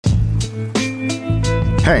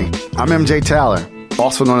Hey, I'm MJ Taylor,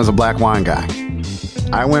 also known as a Black Wine Guy.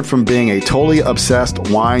 I went from being a totally obsessed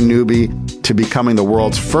wine newbie to becoming the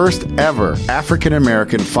world's first ever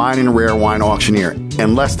African-American fine and rare wine auctioneer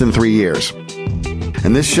in less than 3 years.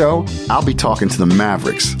 In this show, I'll be talking to the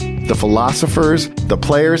mavericks, the philosophers, the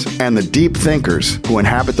players, and the deep thinkers who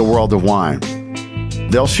inhabit the world of wine.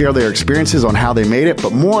 They'll share their experiences on how they made it,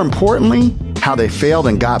 but more importantly, how they failed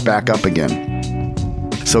and got back up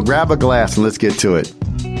again. So grab a glass and let's get to it.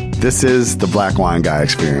 This is the Black Wine Guy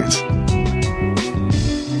Experience.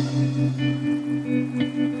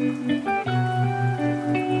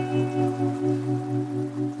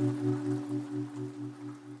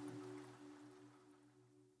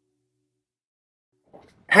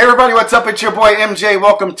 Hey everybody, what's up? It's your boy MJ.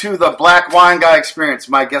 Welcome to the Black Wine Guy Experience.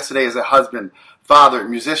 My guest today is a husband, father,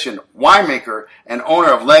 musician, winemaker, and owner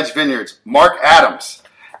of Ledge Vineyards, Mark Adams.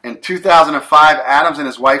 In 2005, Adams and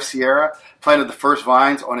his wife Sierra planted the first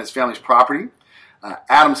vines on his family's property.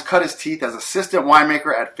 Adams cut his teeth as assistant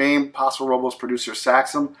winemaker at famed Paso Robles producer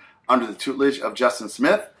Saxum under the tutelage of Justin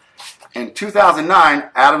Smith. In 2009,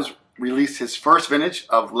 Adams released his first vintage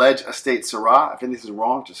of Ledge Estate Syrah. If any of this is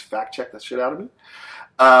wrong, just fact check that shit out of me.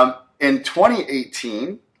 In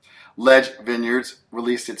 2018, Ledge Vineyards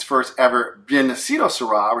released its first ever Bien Nacido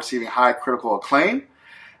Syrah, receiving high critical acclaim.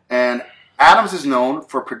 And Adams is known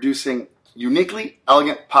for producing uniquely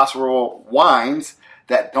elegant pastoral wines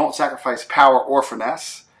that don't sacrifice power or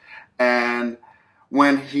finesse. And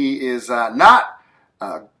when he is not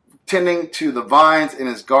tending to the vines in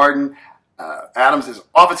his garden, Adams is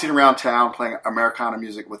often seen around town playing Americana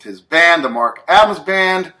music with his band, the Mark Adams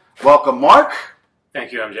Band. Welcome, Mark.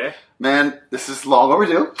 Thank you, MJ. Man, this is long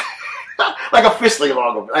overdue. Like officially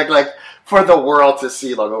long overdue. Like for the world to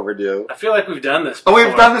see long overdue. I feel like we've done this before. Oh,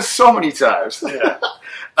 we've done this so many times. Yeah.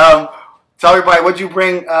 Tell everybody, what'd you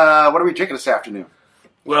bring, what are we drinking this afternoon?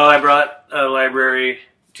 Well, I brought a Library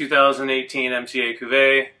 2018 MCA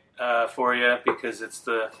Cuvée for you because it's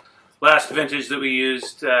the last vintage that we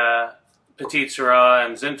used Petite Syrah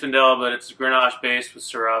and Zinfandel, but it's Grenache based with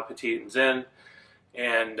Syrah, Petite, and Zin.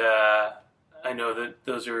 And I know that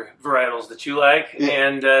those are varietals that you like, yeah.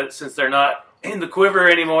 And since they're not in the quiver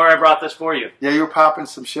anymore, I brought this for you. Yeah, you were popping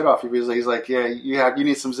some shit off. He's like, yeah, you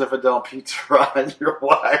need some Zinfandel and Petite Syrah in your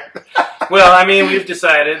wine. Well, I mean, we've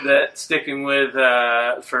decided that sticking with,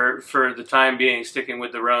 for the time being, sticking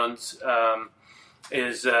with the Rhones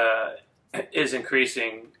is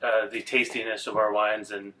increasing the tastiness of our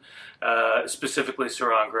wines, and specifically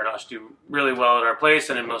Syrah and Grenache do really well at our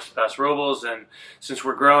place and in most of Paso Robles. And since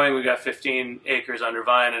we're growing, we got 15 acres under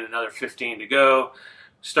vine and another 15 to go.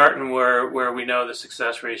 Starting where we know the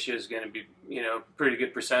success ratio is going to be, pretty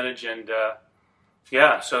good percentage, and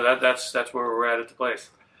so that's where we're at the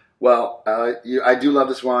place. Well, I do love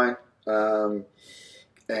this wine,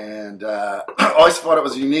 and I always thought it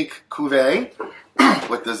was a unique cuvee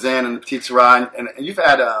with the Zin and the Petite Syrah, and you've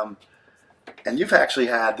had you've actually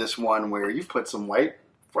had this one where you've put some white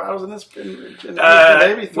varietals in this.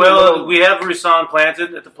 We have Roussanne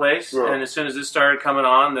planted at the place, yeah. And as soon as it started coming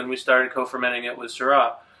on, then we started co-fermenting it with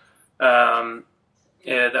Syrah.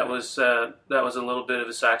 Yeah, that was a little bit of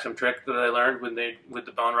a Saxum trick that I learned with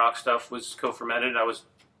the Bone Rock stuff was co-fermented. I was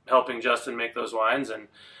helping Justin make those wines and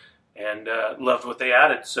loved what they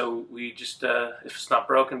added. So we just if it's not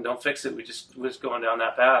broken, don't fix it. We're just going down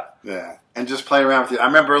that path. Yeah, and just playing around with it. I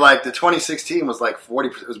remember like the 2016 was like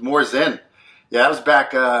 40%. It was more Zin. Yeah, that was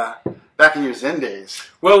back in your Zin days.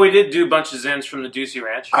 Well, we did do a bunch of Zins from the Ducey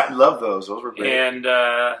Ranch. I love those. Those were great. And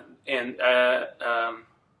I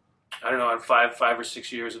don't know, I had 5 or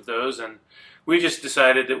 6 years of those, and we just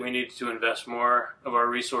decided that we needed to invest more of our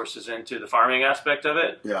resources into the farming aspect of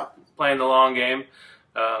it. Yeah, playing the long game.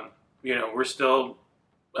 We're still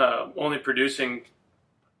only producing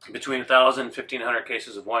between 1,000 and 1,500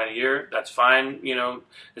 cases of wine a year. That's fine.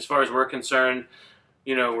 As far as we're concerned,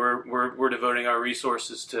 we're devoting our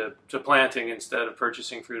resources to planting instead of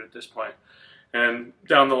purchasing fruit at this point. And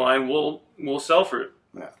down the line, we'll sell fruit.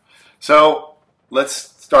 Yeah. So let's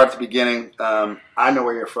start at the beginning. I know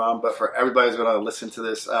where you're from, but for everybody who's going to listen to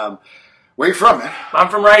this, where are you from, man? I'm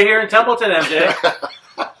from right here in Templeton, MJ.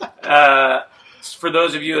 For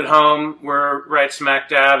those of you at home, we're right smack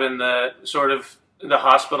dab in the sort of the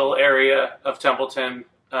hospital area of Templeton,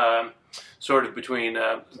 sort of between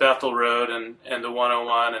Bethel Road and the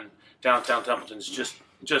 101, and downtown Templeton's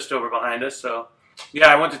just over behind us. So, yeah,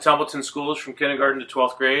 I went to Templeton schools from kindergarten to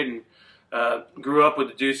 12th grade, and grew up with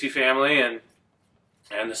the Ducey family and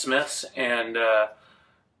the Smiths, and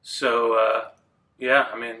yeah,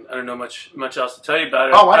 I mean, I don't know much else to tell you about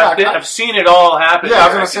it. Oh, I've seen it all happen. Yeah, I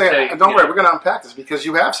was going to say, don't worry, we're going to unpack this because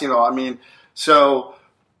you have seen it all. I mean, so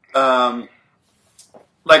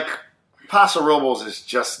like Paso Robles is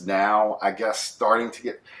just now, I guess, starting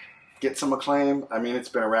to get some acclaim. I mean, it's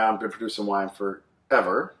been around, been producing wine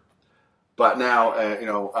forever, but now I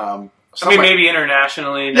mean, maybe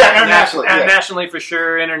internationally. Yeah, internationally. Nationally for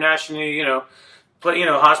sure. Internationally, but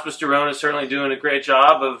Hospice de Rhone is certainly doing a great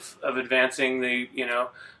job of advancing the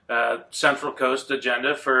Central Coast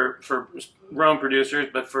agenda for Rhone producers,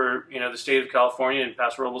 but for the state of California and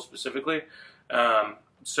Paso Robles specifically.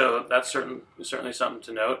 So that's certainly something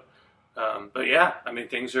to note. But yeah, I mean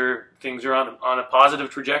things are on a positive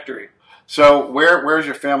trajectory. So where's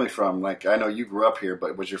your family from? Like, I know you grew up here,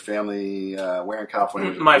 but was your family where in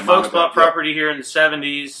California? My folks bought property here in the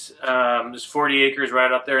 70s. There's 40 acres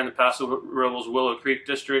right up there in the Paso Robles Willow Creek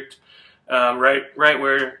district, right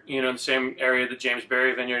where the same area that James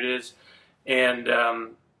Berry Vineyard is, and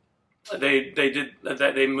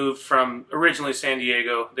they moved from originally San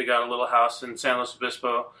Diego. They got a little house in San Luis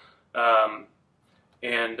Obispo,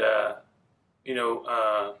 and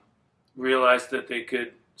realized that they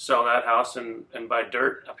could sell that house and buy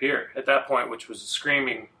dirt up here at that point, which was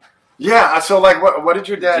screaming. Yeah. So, like, what did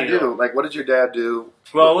your dad do? Like, what did your dad do?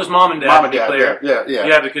 Well, it was mom and dad. Mom and dad. Yeah.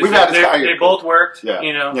 Yeah, because they both worked.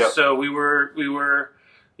 Yeah. So we were.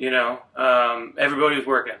 Everybody was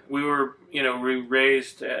working. We were. We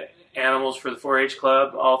raised animals for the 4-H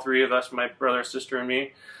club. All three of us, my brother, sister, and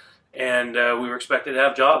me, and we were expected to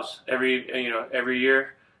have jobs every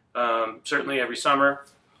year. Certainly every summer.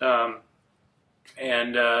 So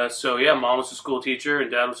mom was a school teacher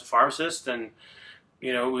and dad was a pharmacist, and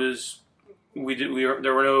there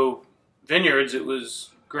were no vineyards. It was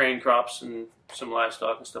grain crops and some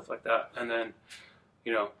livestock and stuff like that. And then,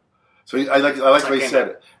 So I like what you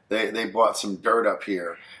said. They bought some dirt up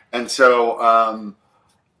here, and so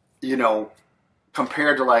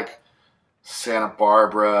compared to like Santa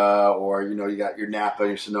Barbara or you got your Napa,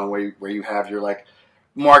 your Sonoma, where you have your like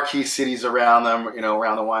marquee cities around them,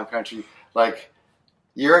 around the wine country. Like,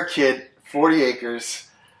 you're a kid, 40 acres.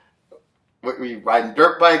 Were you riding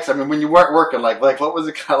dirt bikes? I mean, when you weren't working, like what was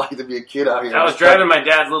it kind of like to be a kid out here? I was driving my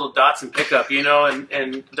dad's little Datsun pickup,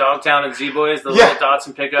 and Dogtown and Z-Boys, the little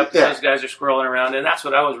Datsun pickup. Yeah. Those guys are squirreling around, and that's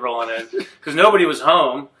what I was rolling in because nobody was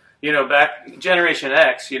home. Back Generation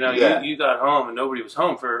X, you got home and nobody was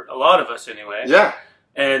home for a lot of us anyway. Yeah.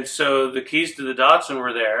 And so the keys to the Datsun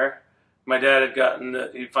were there. My dad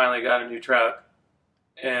had he finally got a new truck,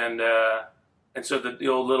 and so the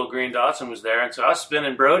old little green Datsun was there, and so I was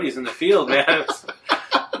spinning Brodies in the field, man,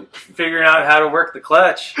 figuring out how to work the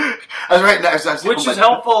clutch. Which is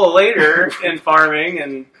helpful later in farming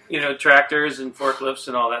and tractors and forklifts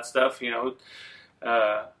and all that stuff.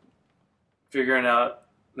 Figuring out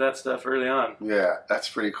that stuff early on. Yeah, that's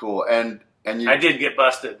pretty cool. And I did get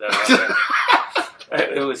busted though.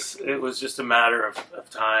 It was just a matter of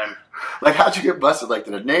time. Like, how'd you get busted? Like,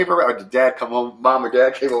 did a neighbor or did dad come home? Mom or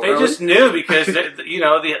dad came over? They just knew because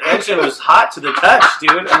the engine was hot to the touch,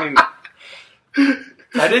 dude. I mean,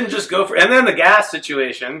 I didn't just go for. And then the gas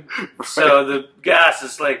situation. Right. So the gas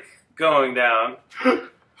is like going down.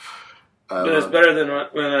 But it's better than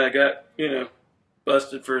when I got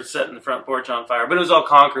busted for setting the front porch on fire. But it was all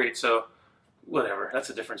concrete, so whatever. That's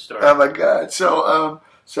a different story. Oh my God! So.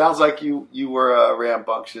 Sounds like you were a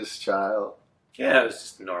rambunctious child. Yeah, I was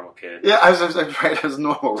just a normal kid. Yeah, I was right. I was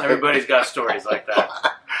normal. Right? Everybody's got stories like that.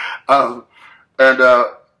 And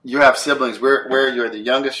you have siblings. Where you're the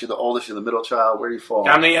youngest, you're the oldest, you're the middle child. Where do you fall?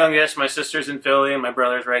 I'm the youngest. My sister's in Philly, and my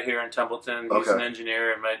brother's right here in Templeton. He's an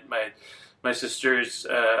engineer, and my sister's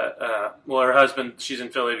her husband. She's in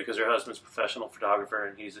Philly because her husband's a professional photographer,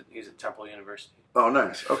 and he's at Temple University. Oh,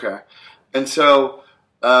 nice. Okay, and so.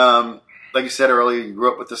 Like you said earlier, you grew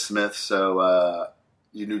up with the Smiths, so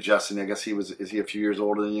you knew Justin. I guess is he a few years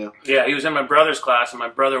older than you? Yeah, he was in my brother's class, and my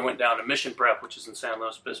brother went down to Mission Prep, which is in San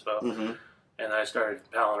Luis Obispo, and I started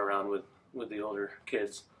palling around with the older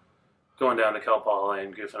kids, going down to Cal Poly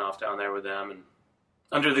and goofing off down there with them, and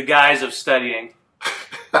under the guise of studying.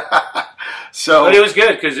 But it was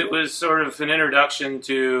good because it was sort of an introduction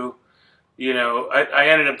to, I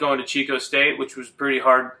ended up going to Chico State, which was pretty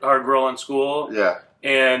hard rolling school. Yeah.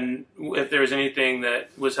 And if there was anything that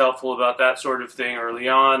was helpful about that sort of thing early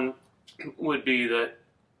on, would be that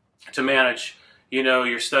to manage,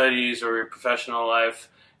 your studies or your professional life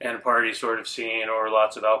and a party sort of scene or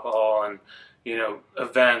lots of alcohol and,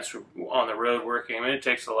 events on the road working. I mean, it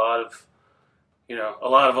takes a lot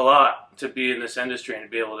to be in this industry and to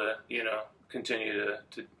be able to, continue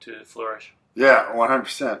to flourish. Yeah,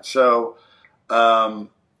 100%. So,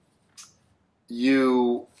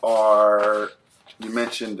 you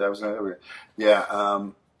mentioned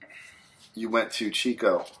you went to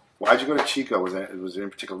Chico. Why'd you go to Chico? Was there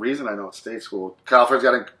any particular reason? I know it's state school. California's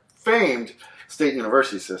got a famed state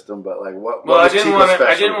university system, but like what? Well, what was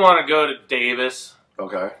I didn't want to go to Davis.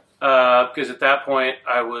 Okay. Because at that point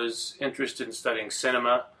I was interested in studying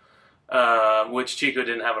cinema, which Chico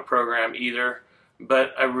didn't have a program either.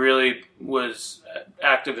 But I really was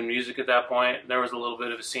active in music at that point. There was a little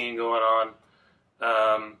bit of a scene going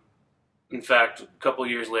on. In fact, a couple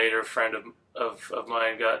years later, a friend of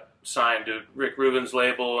mine got signed to Rick Rubin's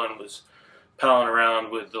label and was palling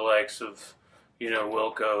around with the likes of,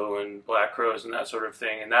 Wilco and Black Crowes and that sort of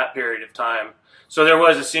thing in that period of time. So there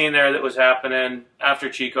was a scene there that was happening. After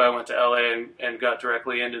Chico, I went to LA and got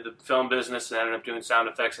directly into the film business and ended up doing sound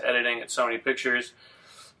effects editing at Sony Pictures.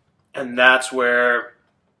 And that's where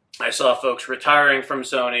I saw folks retiring from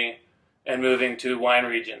Sony and moving to wine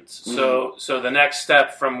regions. Mm-hmm. So the next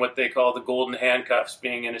step from what they call the golden handcuffs,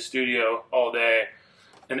 being in a studio all day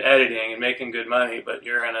and editing and making good money, but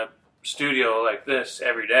you're in a studio like this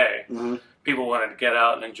every day. Mm-hmm. People wanted to get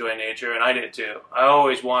out and enjoy nature, and I did too. I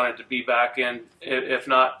always wanted to be back in, if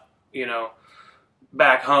not,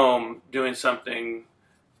 back home doing something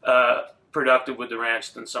productive with the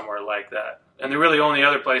ranch than somewhere like that. And the really only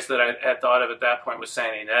other place that I had thought of at that point was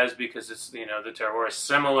San Ynez, because it's, the terroir is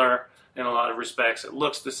similar in a lot of respects. It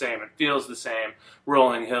looks the same. It feels the same.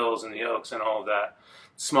 Rolling hills and the oaks and all of that.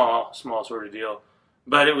 Small sort of deal.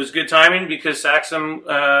 But it was good timing because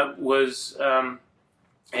Saxum was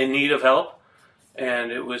in need of help.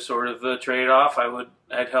 And it was sort of a trade-off.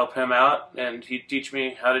 I'd help him out, and he'd teach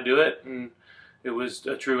me how to do it. And it was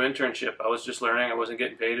a true internship. I was just learning. I wasn't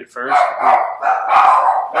getting paid at first.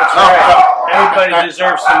 That's right. Everybody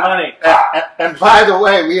deserves some money. And by the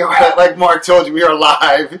way, we are, like Mark told you, we are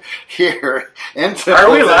live here.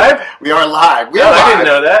 Are we live? We are live. I didn't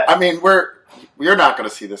know that. I mean, we're not going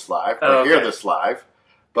to see this live. We'll hear this live.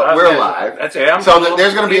 But we're live. That's it. So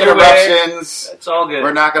there's going to be interruptions. It's all good.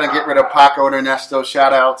 We're not going to get rid of Paco and Ernesto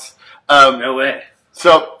shout-outs. No way.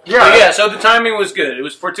 So, yeah. So the timing was good. It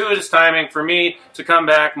was fortuitous timing for me to come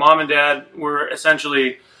back. Mom and Dad were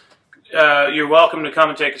essentially, you're welcome to come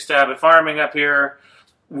and take a stab at farming up here.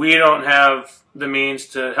 We don't have the means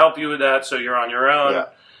to help you with that, so you're on your own. Yeah.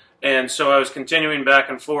 And so I was continuing back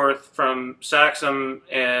and forth from Saxum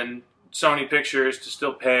and Sony Pictures to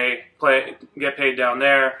still get paid down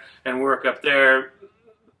there and work up there.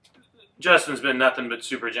 Justin's been nothing but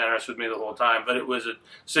super generous with me the whole time, but it was a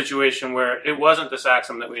situation where it wasn't the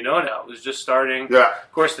Saxum that we know now. It was just starting. Yeah.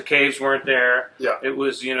 Of course, the caves weren't there. Yeah. It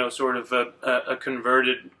was, sort of a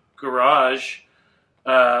converted garage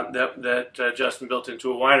that Justin built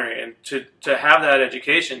into a winery. And to have that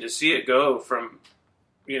education, to see it go from,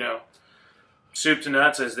 soup to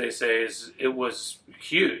nuts, as they say, it was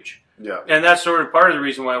huge. Yeah. And that's sort of part of the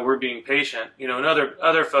reason why we're being patient. And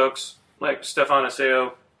other folks, like Stefan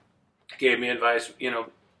Aseo, gave me advice, 2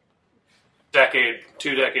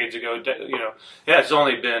 decades ago, it's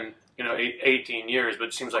only been, 18 years, but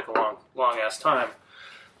it seems like a long ass time.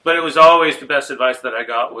 But it was always the best advice that I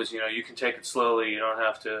got was, you can take it slowly. You don't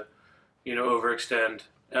have to, overextend.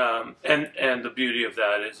 And the beauty of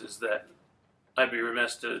that is that I'd be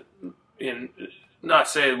remiss to not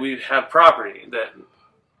say we have property that,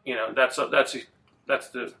 that's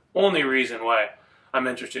the only reason why I'm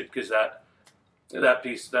interested, because that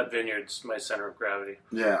piece, that vineyard's my center of gravity.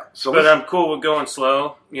 Yeah. But I'm cool with going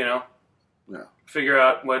slow, Yeah. Figure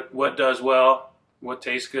out what does well, what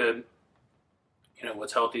tastes good,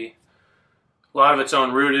 what's healthy. A lot of it's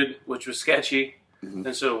own rooted, which was sketchy. Mm-hmm.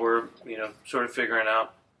 And so we're, sort of figuring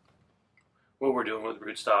out what we're doing with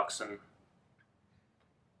rootstocks, and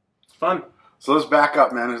it's fun. So let's back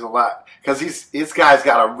up, man. There's a lot. Because this guy's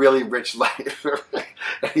got a really rich life.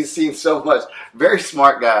 He's seen so much. Very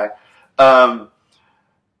smart guy. Now,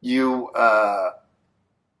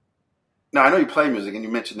 I know you play music, and you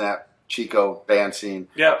mentioned that Chico band scene.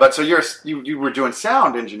 Yeah. But so you were doing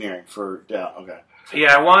sound engineering for down. Okay.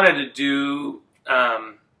 Yeah, I wanted to do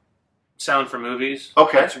sound for movies.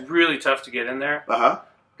 Okay. It's really tough to get in there. Uh-huh.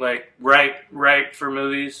 Like, write for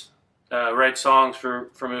movies. Write songs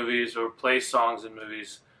for movies, or play songs in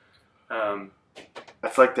movies.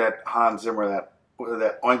 That's like that Hans Zimmer, that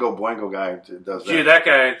Oingo Boingo guy does that. Gee, that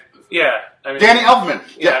guy, yeah. I mean, Danny Elfman.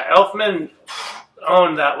 Yeah, Elfman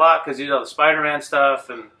owned that lot because he did all the Spider-Man stuff,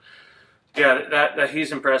 and that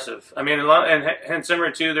he's impressive. I mean, and Hans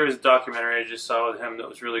Zimmer too. There was a documentary I just saw with him that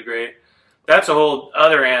was really great. That's a whole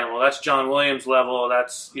other animal. That's John Williams level.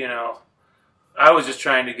 That's I was just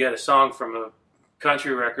trying to get a song from a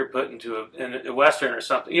country record put into a western or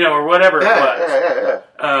something, or whatever it was.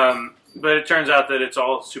 Yeah. But it turns out that it's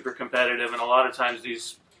all super competitive, and a lot of times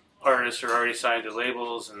these artists are already signed to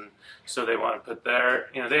labels, and so they want to put their,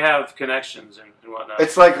 they have connections and whatnot.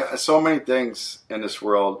 It's like so many things in this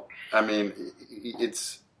world. I mean,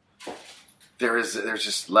 there's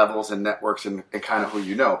just levels and networks and kind of who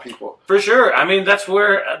you know, people. For sure. I mean, that's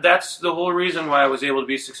the whole reason why I was able to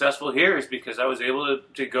be successful here, is because I was able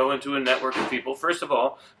to go into a network of people. First of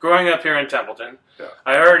all, growing up here in Templeton,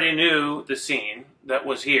 I already knew the scene that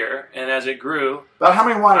was here, and as it grew... About how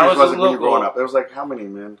many wineries was it when you were growing up? It was like, how many,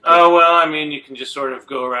 man? Oh, well, I mean, you can just sort of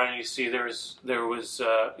go around and you see there was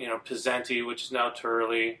Pizzenti, which is now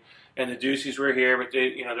Turley, and the Duceys were here, but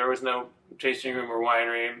there was no tasting room or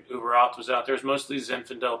winery. Uber-Alt was out there. It was mostly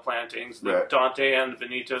Zinfandel plantings. The Dante and the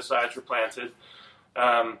Benito sides were planted.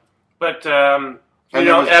 Eberly.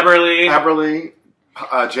 Eberly,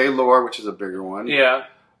 J. Lore, which is a bigger one. Yeah.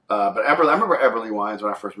 But Eberly, I remember Eberly wines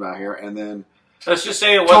when I first moved out here, and then let's just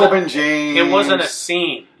say Tobin James. It wasn't a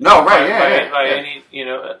scene. No, right? By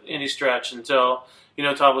any stretch until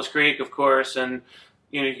Topless Creek, of course, and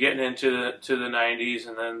getting into the 90s,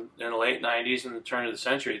 and then in the late 90s and the turn of the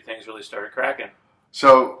century, things really started cracking.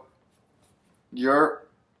 So you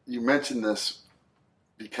mentioned this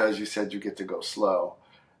because you said you get to go slow,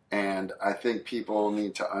 and I think people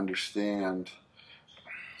need to understand.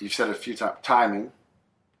 You said it a few times, timing.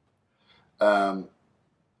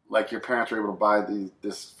 Like your parents were able to buy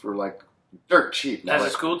this for like dirt cheap. As a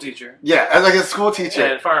school teacher. Yeah, as like a school teacher.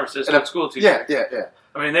 And pharmacist and a school teacher. Yeah.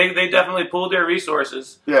 I mean, they definitely pooled their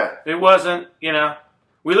resources. Yeah. It wasn't,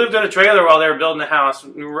 we lived in a trailer while they were building the house.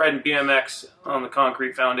 We were riding BMX on the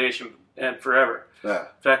concrete foundation and forever. Yeah.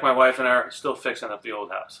 In fact, my wife and I are still fixing up the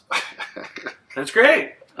old house. It's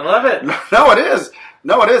great. I love it. No, it is.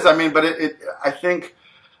 I mean, but I think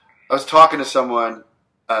I was talking to someone,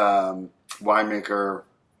 winemaker,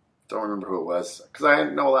 don't remember who it was, because I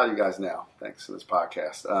know a lot of you guys now, thanks to this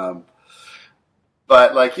podcast.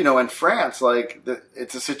 But like, in France, like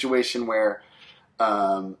it's a situation where,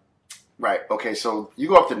 right, okay, so you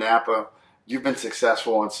go up to Napa, you've been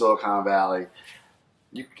successful in Silicon Valley,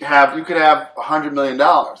 you could have $100 million,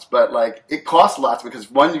 but like it costs lots because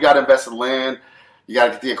one, you got to invest in land, you got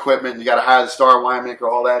to get the equipment, you got to hire the star winemaker,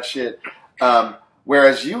 all that shit.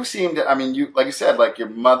 Whereas you seem to, I mean, you like you said, like your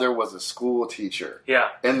mother was a school teacher. Yeah.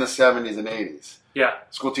 In the 70s and 80s. Yeah.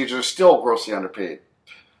 School teachers are still grossly underpaid.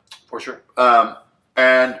 For sure. But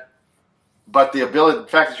the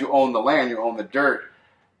fact that you own the land, you own the dirt,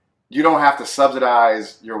 you don't have to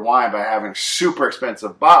subsidize your wine by having super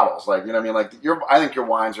expensive bottles. Like, you know what I mean? Like I think your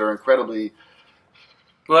wines are incredibly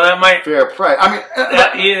fair price. I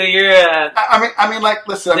mean, like,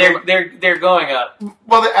 listen. They're going up.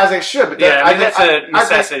 Well, as they should. But that's a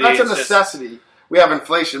necessity. That's a necessity. We have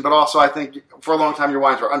inflation, but also I think for a long time your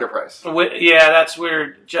wines were underpriced. That's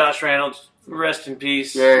where Josh Reynolds, rest in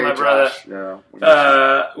peace, my brother,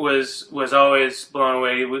 was always blown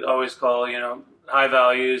away. He would always call, high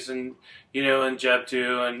values and Jeb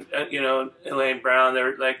too, and Elaine Brown.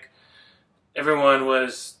 They're like, everyone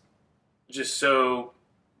was just so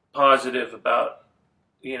positive about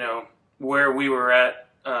where we were at,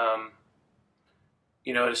 at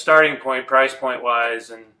a starting point, price point wise,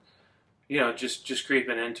 and just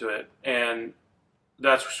creeping into it. And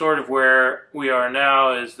that's sort of where we are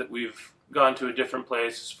now, is that we've gone to a different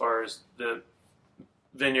place as far as the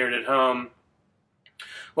vineyard at home.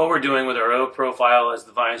 What we're doing with our oak profile as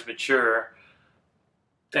the vines mature,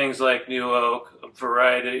 things like new oak, a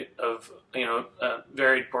variety of, a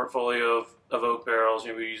varied portfolio of oak barrels.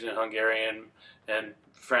 We're using Hungarian and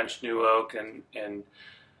French new oak, and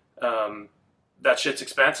that shit's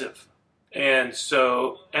expensive. And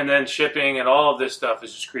then shipping and all of this stuff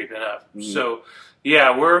is just creeping up. Mm. So,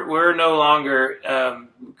 yeah, we're no longer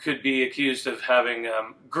could be accused of having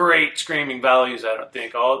great screaming values. I don't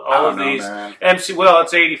think all of these MC. Well,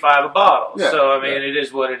 it's $85 a bottle, so I mean it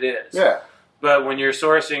is what it is. Yeah. But when you're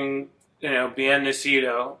sourcing, Bien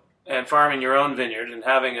Nacido and farming your own vineyard and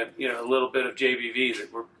having a little bit of JBV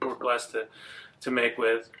that we're blessed to make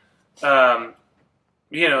with,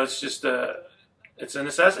 it's just it's a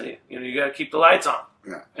necessity. You got to keep the lights on.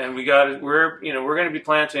 Yeah. And we're going to be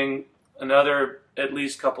planting another at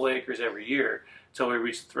least couple acres every year until we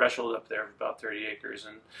reach the threshold up there of about 30 acres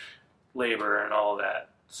and labor and all of that.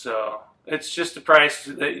 So it's just a price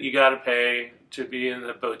that you got to pay to be in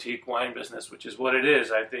the boutique wine business, which is what it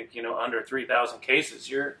is. I think, under 3,000 cases,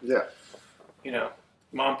 you're, mom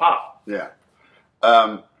and pop. Yeah.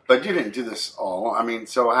 But you didn't do this all. I mean,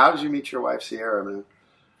 so how did you meet your wife, Sierra, man?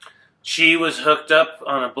 She was hooked up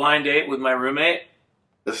on a blind date with my roommate.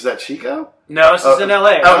 This is at Chico? No, this is in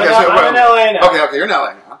L.A. I'm in L.A. now. Okay, you're in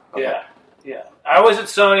L.A. now. Okay. Yeah. Yeah, I was at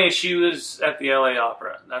Sony. She was at the LA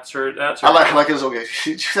Opera. That's her. I like his okay.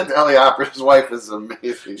 She's at the LA Opera. His wife is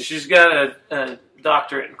amazing. She's got a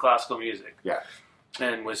doctorate in classical music. Yeah,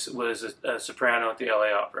 and was a soprano at the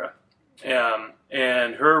LA Opera.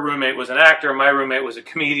 And her roommate was an actor. My roommate was a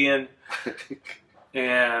comedian,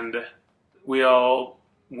 and we all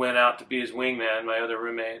went out to be his wingman. My other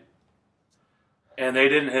roommate, and they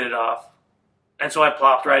didn't hit it off. And so I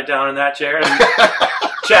plopped right down in that chair and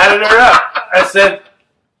chatted her up. I said,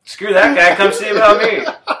 "Screw that guy, come see about me."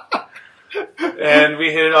 And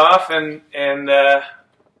we hit it off, and the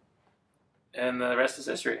rest is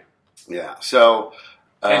history. Yeah. So,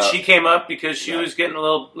 and she came up because she was getting a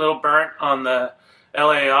little burnt on the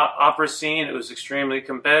LA opera scene. It was extremely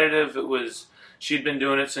competitive. She'd been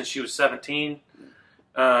doing it since she was 17.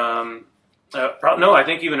 No, I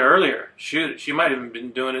think even earlier. She might have even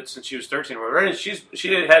been doing it since she was 13. She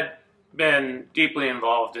had been deeply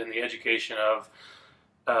involved in the education of,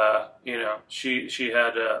 she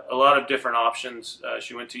had a lot of different options.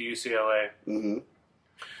 She went to UCLA,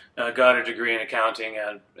 got a degree in accounting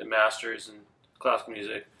and a master's in classical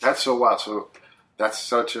music. That's so wild. So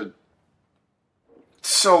that's you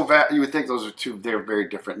would think they're very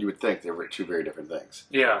different. You would think they were two very different things.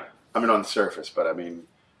 Yeah. I mean, on the surface, but I mean,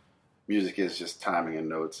 music is just timing and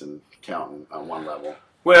notes and counting on one level.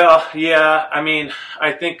 Well, yeah. I mean,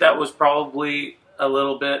 I think that was probably a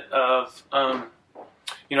little bit of, I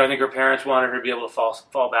think her parents wanted her to be able to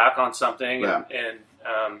fall back on something, yeah. and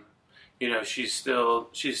she's still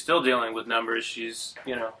dealing with numbers. She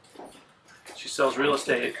sells real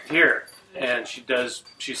estate here, and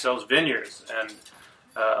she sells vineyards, and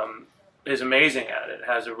is amazing at it.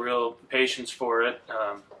 Has a real patience for it.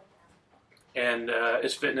 And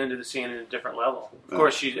is fitting into the scene at a different level. Of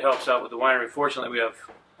course, she helps out with the winery. Fortunately, we have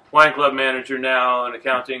wine club manager now and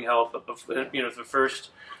accounting help. But the first,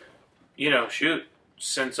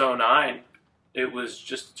 since 2009, it was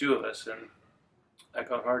just the two of us, and that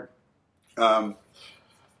got hard.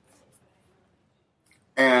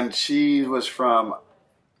 And she was from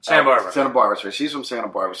Santa Barbara. Santa Barbara, sorry. She's from Santa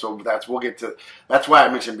Barbara. So that's why I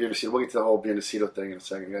mentioned Bienesito. We'll get to the whole Bienesito thing in a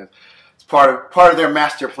second, guys. It's part of their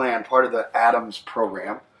master plan, part of the Adams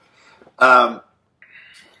program.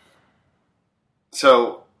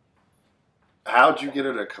 So how'd you get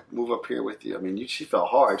her to move up here with you? I mean, she fell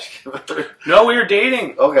hard. No, we were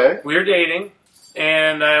dating. Okay. We were dating,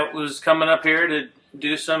 and I was coming up here to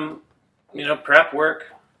do some, prep work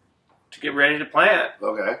to get ready to plant.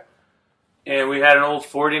 Okay. And we had an old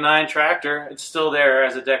 49 tractor. It's still there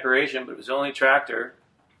as a decoration, but it was the only tractor.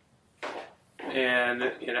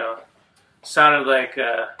 And, sounded like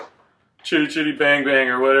Chitty Chitty Bang Bang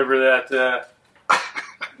or whatever that, but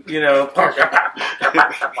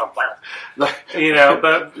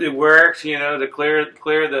it worked, to clear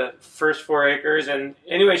the first 4 acres. And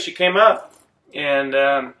anyway, she came up, and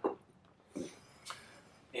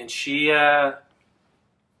she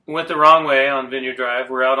went the wrong way on Vineyard Drive.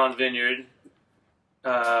 We're out on Vineyard,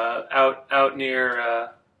 out near,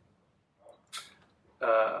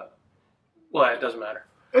 it doesn't matter.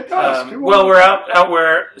 It does. We're out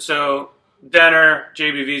where, so Denner,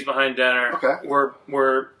 JBV's behind Denner. Okay.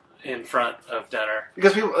 We're in front of Denner.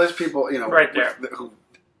 Because there's people, right there, who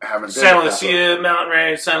haven't been Santa Lucia, Mountain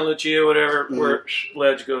Range, Santa Lucia, whatever, Mm-hmm. where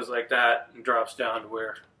ledge goes like that and drops down to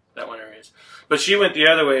where that winery is. But she went the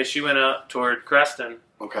other way. She went out toward Creston.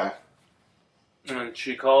 Okay. And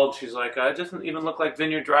she called. She's like, "It doesn't even look like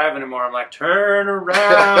Vineyard Drive anymore." I'm like, "Turn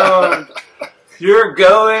around. You're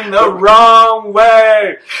going the wrong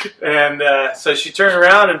way." And so she turned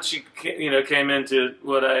around and she, came into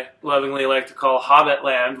what I lovingly like to call Hobbit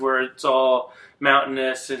land, where it's all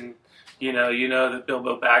mountainous, and that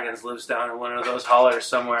Bilbo Baggins lives down in one of those hollers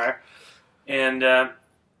somewhere. And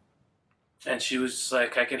she was just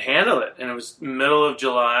like, "I can handle it." And it was middle of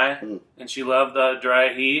July, and she loved the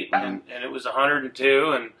dry heat, and it was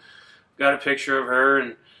 102, and got a picture of her,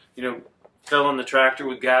 and filling the tractor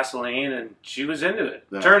with gasoline, and she was into it.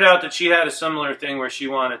 Yeah. Turned out that she had a similar thing where she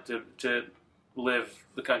wanted to live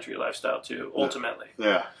the country lifestyle too, ultimately.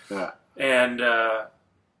 Yeah. And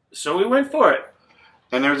so we went for it.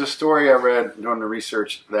 And there was a story I read during the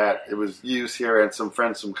research that it was you, Sierra, and some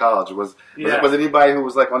friends from college. Was it anybody who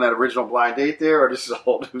was like on that original blind date there, or this is a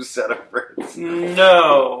whole new set of friends?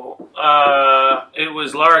 No. It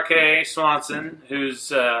was Laura Kay Swanson,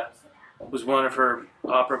 who's was one of her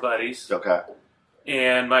opera buddies. Okay.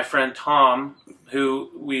 And my friend Tom,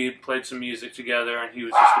 who we played some music together, and he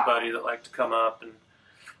was just a buddy that liked to come up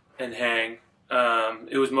and hang.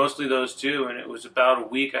 It was mostly those two, and it was about a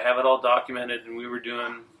week. I have it all documented, and we were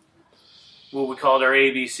doing what we called our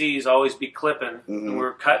ABCs, always be clipping. Mm-hmm. And we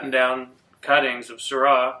were cutting down cuttings of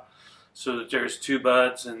Syrah, so that there's 2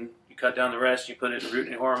 buds, and you cut down the rest. You put it in root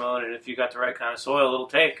and hormone, and if you got the right kind of soil, it'll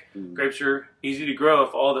take. Mm-hmm. Grapes are easy to grow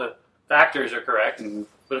if all the factors are correct, Mm-hmm.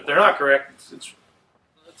 but if they're not correct,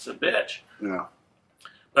 it's a bitch. Yeah.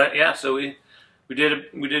 But yeah, so we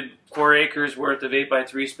did 4 acres worth of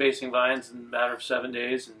 8x3 spacing vines in a matter of 7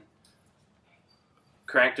 days, and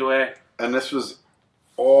cranked away. And this was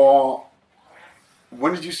all.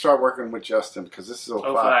 When did you start working with Justin? Because this is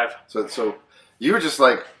 05. So you were just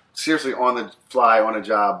like seriously on the fly, on a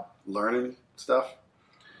job, learning stuff.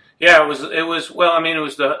 Yeah, it was. Well, I mean,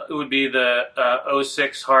 it would be the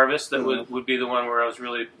 06 harvest that would be the one where I was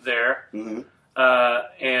really there, Mm-hmm.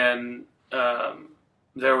 And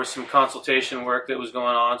there was some consultation work that was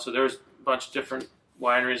going on. So there was a bunch of different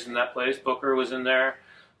wineries in that place. Booker was in there,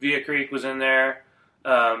 Via Creek was in there,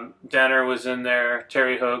 Denner was in there,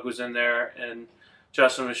 Terry Hogue was in there, and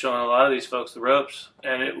Justin was showing a lot of these folks the ropes,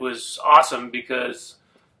 and it was awesome because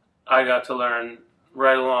I got to learn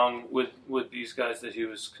right along with these guys that he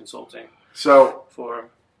was consulting. So for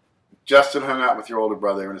Justin hung out with your older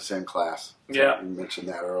brother in the same class. Yeah. You mentioned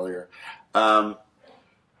that earlier.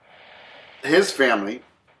 His family,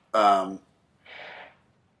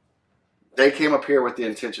 they came up here with the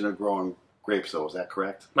intention of growing grapes, though. Is that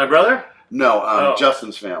correct? My brother? No,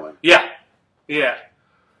 Justin's family. Yeah.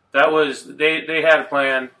 That was, they had a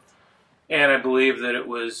plan, and I believe that it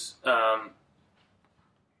was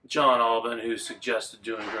John Albin who suggested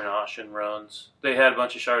doing Grenache and Rhones. They had a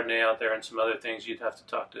bunch of Chardonnay out there and some other things. You'd have to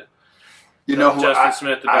talk to Justin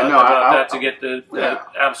Smith about that to get the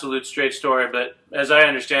absolute straight story. But as I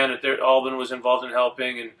understand it, Albin was involved in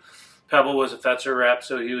helping, and Pebble was a Fetzer rep,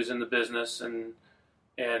 so he was in the business, and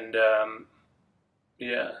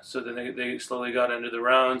so then they slowly got into the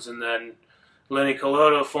Rhones, and then Lenny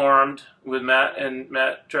Coloto formed with Matt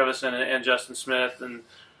Trevison and Justin Smith, and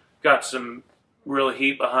got some real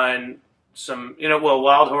heat behind some,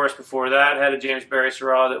 Wild Horse before that had a James Berry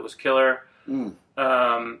Syrah that was killer. Mm.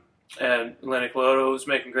 And Lenny Coloto was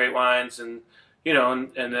making great wines, and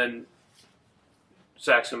then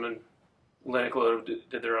Saxum and Lenny Coloto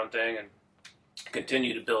did their own thing and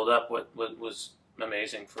continued to build up what was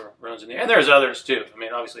amazing for Rhones and there's others too. I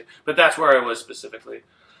mean, obviously, but that's where I was specifically,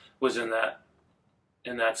 was in that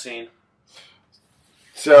scene.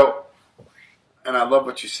 So, and I love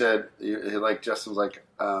what you said. Like Justin was like,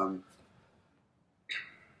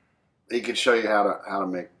 he could show you how to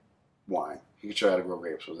make wine. He could show you how to grow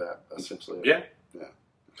grapes. Was that essentially it? Yeah. Yeah.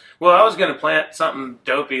 Well, I was going to plant something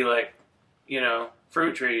dopey like,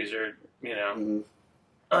 fruit trees or, Mm-hmm.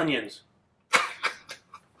 onions.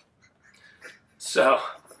 So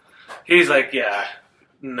he's like, yeah,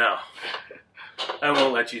 no, I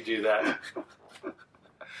won't let you do that.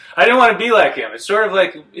 I didn't want to be like him. It's sort of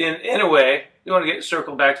like, in a way, you want to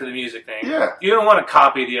circle back to the music thing. Yeah. You don't want to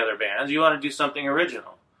copy the other bands. You want to do something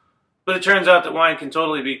original. But it turns out that wine can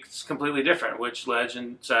totally be completely different, which Ledge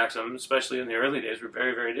and Saxum, especially in the early days, were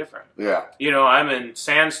very, very different. Yeah. I'm in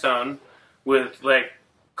sandstone with like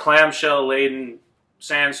clamshell-laden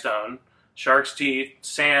sandstone, shark's teeth,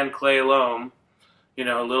 sand, clay, loam,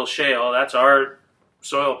 a little shale. That's our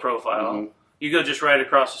soil profile. Mm-hmm. You go just right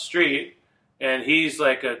across the street, and he's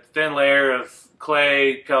like a thin layer of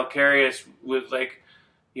clay, calcareous with like,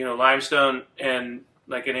 limestone and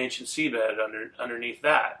like an ancient seabed underneath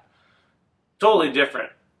that. Totally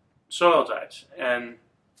different soil types. And,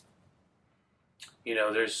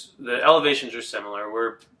 there's, the elevations are similar.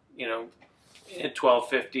 We're, at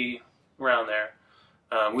 1250, around there.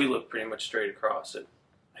 We look pretty much straight across at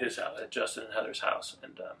his house, at Justin and Heather's house.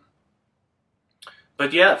 And,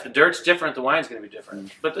 but yeah, if the dirt's different, the wine's going to be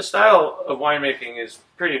different. But the style of winemaking is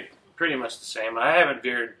pretty much the same. I haven't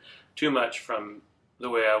veered too much from the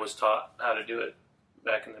way I was taught how to do it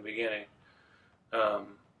back in the beginning.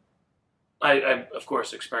 I of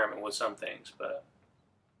course experiment with some things, but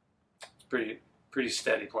it's pretty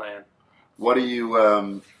steady plan. What do you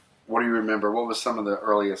remember? What was some of the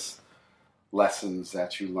earliest lessons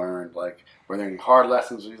that you learned? Like, were there any hard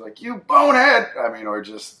lessons where you're like, you bonehead? I mean, or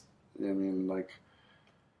just, like...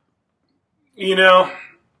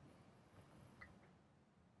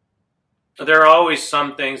 There are always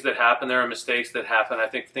some things that happen. There are mistakes that happen. I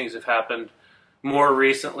think things have happened more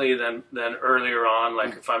recently than earlier on.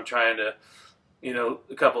 Like if I'm trying to,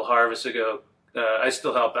 a couple harvests ago, I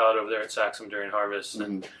still help out over there at Saxum during harvest,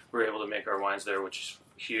 and we're able to make our wines there, which is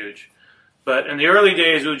huge. But in the early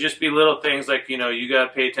days, it would just be little things like, you got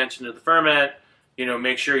to pay attention to the ferment,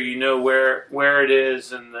 make sure you know where it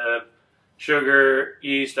is in the sugar,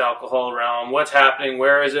 yeast, alcohol realm, what's happening,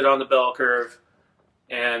 where is it on the bell curve,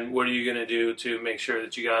 and what are you going to do to make sure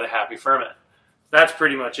that you got a happy ferment. That's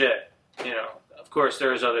pretty much it. of course,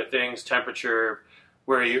 there's other things, temperature,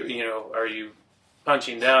 where are you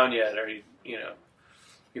punching down yet? Are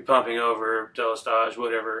you're pumping over dosage,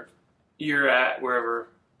 whatever you're at, wherever,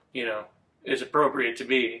 is appropriate to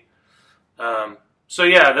be. So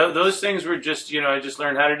yeah, those things were just, I just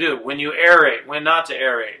learned how to do it. When you aerate, when not to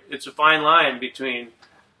aerate. It's a fine line between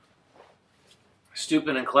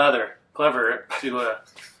stupid and clever, to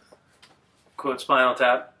quote Spinal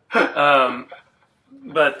Tap.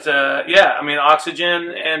 But yeah, I mean,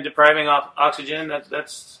 oxygen and depriving oxygen,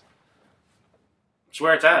 that's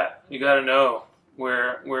where it's at. You got to know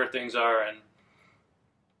where things are, and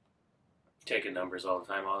taking numbers all the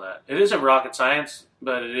time, all that. It isn't rocket science,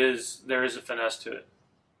 but there is a finesse to it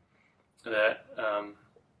that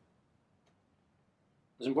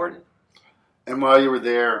is important. And while you were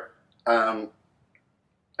there, I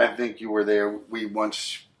think you were there, we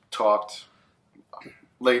once talked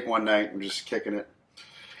late one night and just kicking it.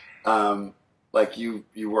 Like you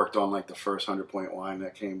worked on like the first 100-point wine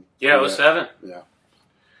that came. Yeah, it was 7. Yeah.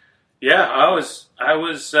 Yeah, I was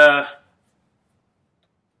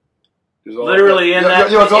literally in that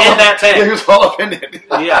tank. Yeah, he was all up in it.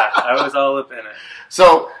 Yeah, I was all up in it.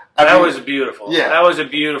 So that was beautiful. Yeah, that was a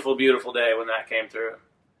beautiful, beautiful day when that came through.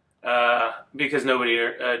 Because nobody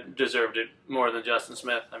deserved it more than Justin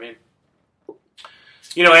Smith. I mean,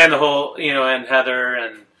 and the whole, and Heather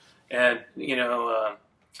and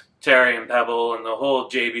Terry and Pebble and the whole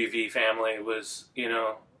JBV family was,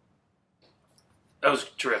 that was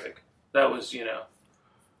terrific. That was,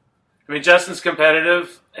 I mean, Justin's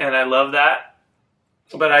competitive, and I love that,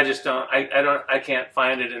 but I just I can't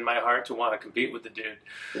find it in my heart to want to compete with the dude.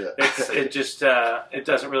 Yeah. It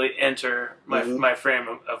doesn't really enter my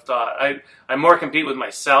frame of thought. I more compete with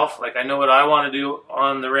myself. Like, I know what I want to do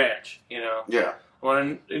on the ranch, Yeah.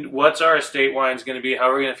 What's our estate wines going to be?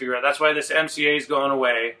 How are we going to figure out? That's why this MCA is going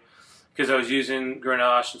away, because I was using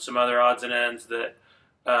Grenache and some other odds and ends that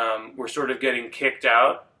were sort of getting kicked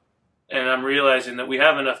out. And I'm realizing that we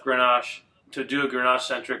have enough Grenache to do a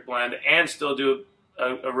Grenache-centric blend and still do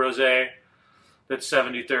a rosé that's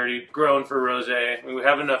 70-30, grown for rosé. I mean, we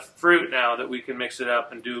have enough fruit now that we can mix it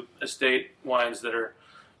up and do estate wines that are,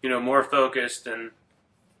 more focused and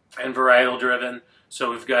varietal-driven.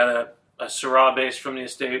 So we've got a Syrah base from the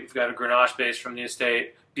estate, we've got a Grenache base from the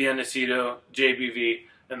estate, Bien Nacido, JBV,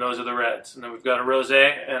 and those are the reds. And then we've got a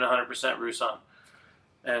rosé and 100% Roussanne.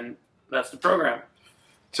 And that's the program.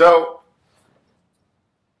 So,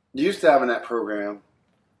 you used to have in that program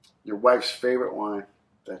your wife's favorite wine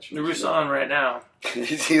that you the Roussanne right now.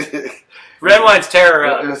 Red wines tear her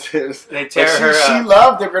up. They tear her up. She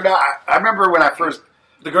loved the Grenache. I remember when I first...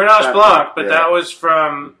 The Grenache Blanc, but that was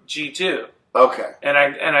from G2. Okay. And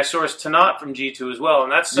I sourced Tannat from G2 as well,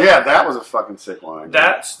 and that's that was a fucking sick wine.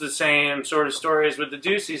 That's the same sort of story as with the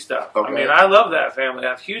Ducey stuff. Okay. I mean, I love that family. I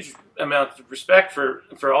have huge amounts of respect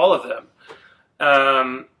for all of them.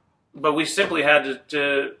 But we simply had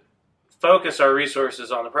to focus our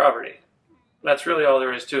resources on the property. That's really all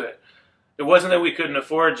there is to it. It wasn't that we couldn't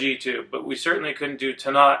afford G2, but we certainly couldn't do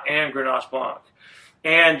Tannat and Grenache Blanc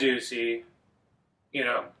and Ducey,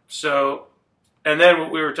 So, and then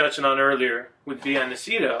what we were touching on earlier with Bien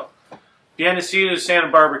Nacido. Bien Nacido is Santa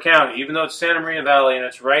Barbara County, even though it's Santa Maria Valley and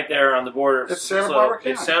it's right there on the border. It's Santa Barbara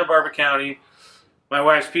County. It's Santa Barbara County. My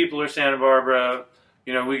wife's people are Santa Barbara.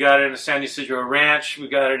 We got it into San Ysidro Ranch. We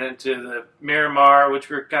got it into the Miramar, which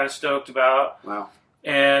we're kind of stoked about. Wow.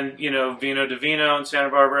 And, Vino Divino in Santa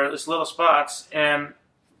Barbara, just little spots. And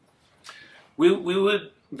we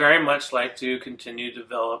would very much like to continue to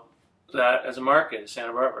develop that as a market in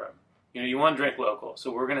Santa Barbara. You want to drink local.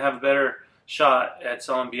 So we're going to have a better shot at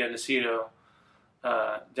selling Bien Nacido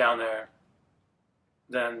down there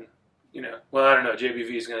than, well, I don't know.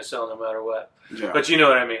 JBV is going to sell no matter what. Yeah. But you know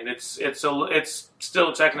what I mean. It's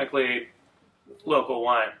still technically local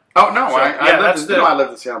wine. Oh no, so, I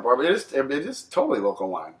lived in Santa Barbara. It is totally local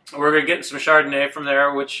wine. We're gonna get some Chardonnay from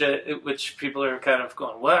there, which people are kind of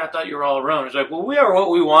going, "What? I thought you were all Rhone." It's like, well, we are what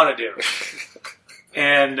we want to do.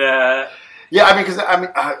 And yeah, I mean, because I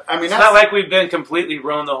mean, it's not like we've been completely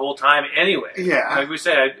Rhone the whole time, anyway. Yeah, like we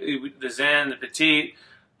said, the Zen, the Petit.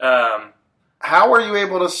 How were you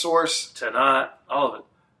able to source Tannat, all of it?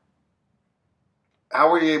 How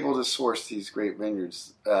were you able to source these great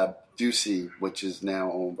vineyards? Ducey, which is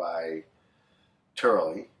now owned by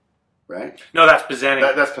Turley, right? No, that's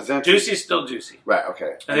Pizzenti. That's Pizzenti. Ducey's still Ducey. Right,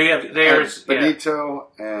 okay. And there's Benito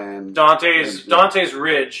and... Dante's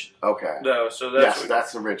Ridge. Okay. Though, so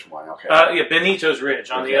that's the Ridge one, okay. Yeah, Benito's Ridge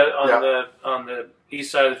on the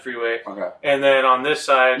east side of the freeway. Okay. And then on this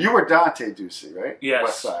side... You were Dante Ducey, right? Yes.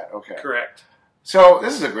 West side, okay. Correct. So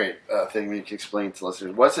this is a great thing you can explain to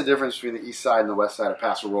listeners. What's the difference between the east side and the west side of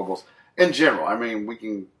Paso Robles in general? I mean, we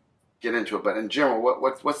can get into it, but in general,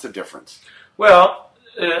 what's the difference? Well,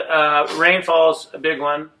 rainfall's a big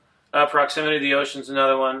one. Proximity to the ocean's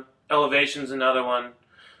another one. Elevation's another one.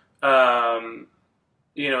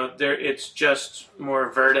 It's just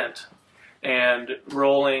more verdant and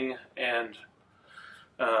rolling, and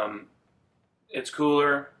it's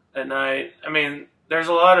cooler at night. I mean, there's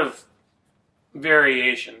a lot of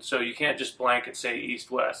variation, so you can't just blanket say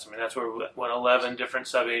east-west. I mean, that's where 11 different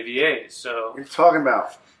sub-AVAs. So what are you talking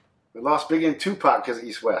about? We lost Biggie and Tupac because of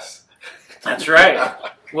east-west. That's right.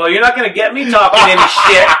 Well, you're not going to get me talking any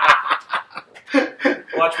shit.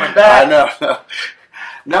 Watch my back. I know.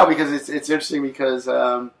 No, because it's interesting because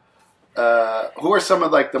who are some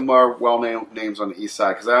of like the more well-known names on the east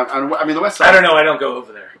side? Because I mean the west side. I don't know. I don't go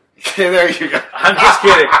over there. There you go. I'm just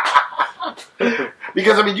kidding.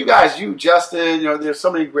 Because I mean, you, Justin, there's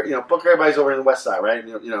so many great, Book everybody's over in the west side, right?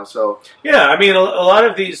 So yeah, I mean, a lot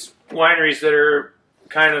of these wineries that are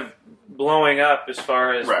kind of blowing up as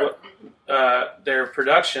far as right. what their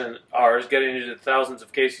production is getting into thousands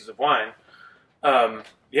of cases of wine.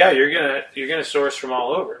 Yeah, you're gonna source from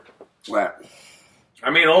all over. Right. I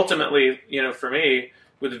mean, ultimately, for me,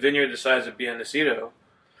 with a vineyard the size of Biennacido,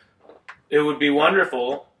 it would be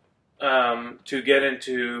wonderful to get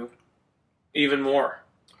into even more,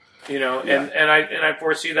 Yeah. and I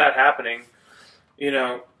foresee that happening,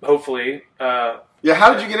 hopefully. Yeah,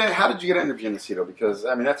 how did you get in? How did you get into Biennacido? Because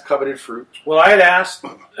I mean, that's coveted fruit. Well, I had asked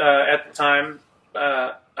at the time.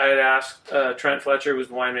 Trent Fletcher, was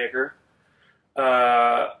the winemaker,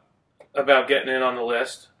 about getting in on the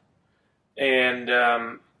list,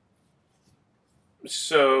 and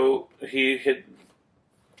so he had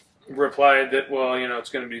replied that, well, it's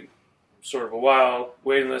going to be sort of a while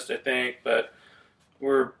waiting list, I think, but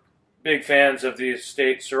we're big fans of the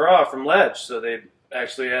estate Syrah from Ledge, so they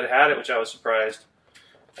actually had it, which I was surprised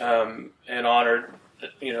and honored.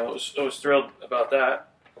 I was thrilled about that.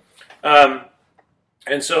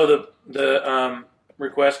 And so the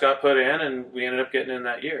request got put in, and we ended up getting in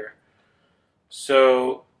that year.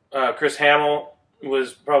 So Chris Hamill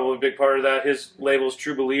was probably a big part of that. His label's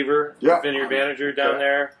True Believer, vineyard manager down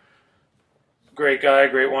there. Great guy,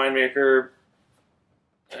 great winemaker.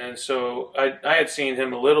 And so I had seen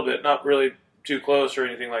him a little bit, not really too close or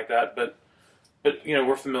anything like that, but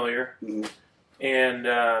we're familiar. Mm-hmm. And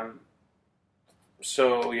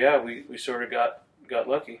so yeah, we sort of got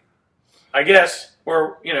lucky, I guess.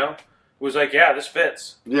 Or was like, yeah, this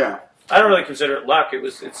fits. Yeah. I don't really consider it luck.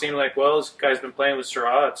 It seemed like, well, this guy's been playing with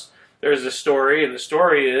Syrah. There's a story, and the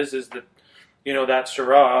story is that that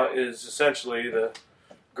Syrah is essentially the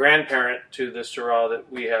grandparent to the Syrah that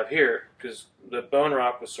we have here, because the Bone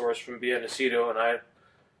Rock was sourced from Biennacido, and I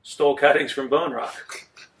stole cuttings from Bone Rock.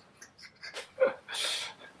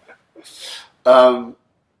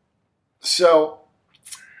 So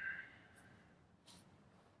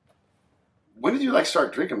when did you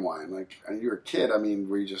start drinking wine? Like, you were a kid. I mean,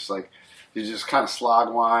 were you just kind of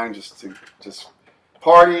slog wine just to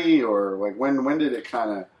party, or like when did it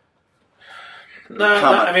kind of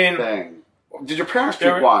become a thing? Did your parents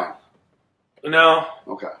drink wine? No.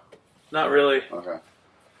 Okay. Not really. Okay.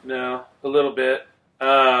 No, a little bit.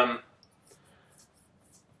 I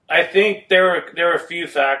think there were a few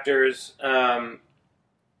factors. I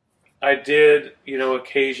did,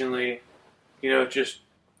 occasionally, just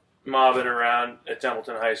mobbing around at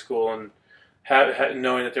Templeton High School and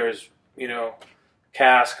knowing that there was,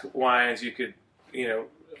 cask wines, you could,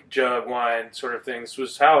 jug wine sort of things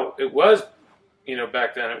was how it was,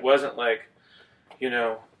 back then. It wasn't like,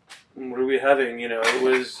 what are we having? It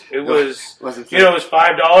was it was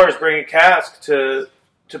 $5 bring a cask to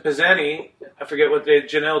Pizzeni. I forget what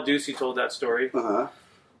Janelle Ducey told that story. Uh-huh.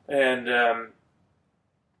 And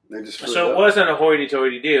so it wasn't a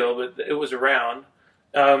hoity-toity deal, but it was around.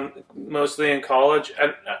 Mostly in college.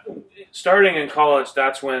 Starting in college,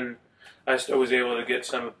 that's when I was able to get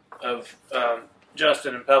some of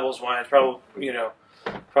Justin and Pebble's wines.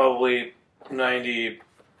 Probably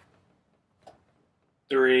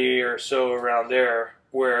 93 or so, around there,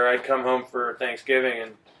 where I'd come home for Thanksgiving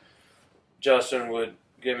and Justin would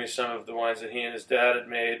give me some of the wines that he and his dad had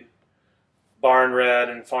made, Barn Red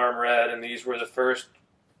and Farm Red, and these were the first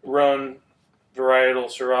Rhone varietal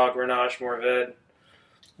Syrah, Grenache, Mourvedre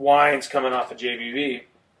wines coming off of JBV.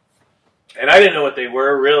 And I didn't know what they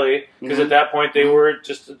were, really, because at that point it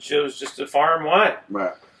was just a farm wine.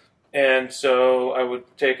 Right. And so I would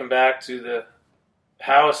take them back to the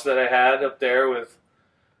house that I had up there with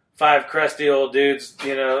 5 crusty old dudes,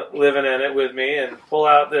 living in it with me, and pull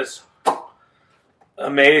out this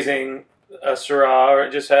amazing a Syrah, or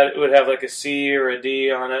it would have like a C or a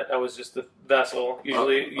D on it. That was just the vessel.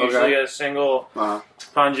 Usually a single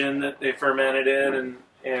pungent that they fermented in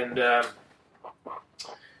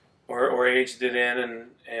or aged it in,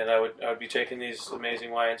 and I would be taking these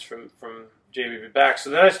amazing wines from JBB back. So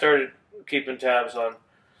then I started keeping tabs on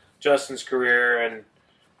Justin's career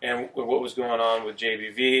and what was going on with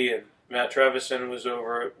JBV, and Matt Trevison was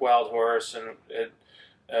over at Wild Horse and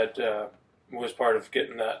was part of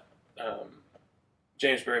getting that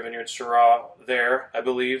Jamesbury Vineyard Syrah there, I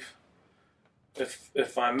believe.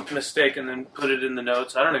 If I'm mistaken, then put it in the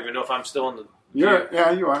notes. I don't even know if I'm still in the.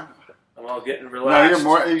 Yeah, you are. I'm all getting relaxed.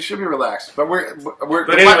 No, you should be relaxed. But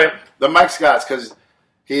But anyway, the Mike Scott's, because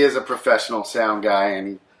he is a professional sound guy and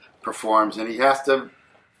he performs and he has to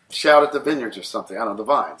shout at the vineyards or something. I don't know, the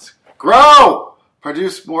vines. Grow!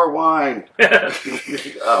 Produce more wine.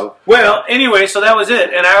 Oh. Well, anyway, so that was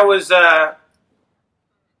it. And I was... What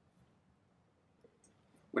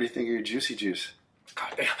do you think of your juicy juice?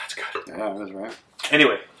 God damn, that's good. Yeah, that's right.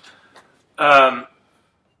 Anyway.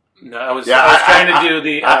 No, I was trying to do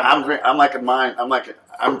the... I'm like in mine.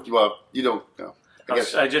 Well, you don't know.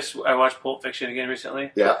 I watched Pulp Fiction again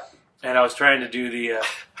recently. Yeah. And I was trying to do the...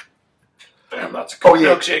 damn, that's a good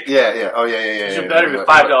milkshake. Yeah. Oh, yeah. These are better than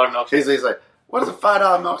 $5 milkshake. He's like, what does a $5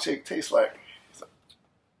 milkshake taste like?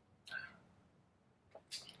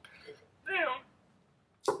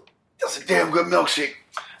 Damn. That's a damn good milkshake.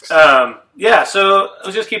 Yeah, so I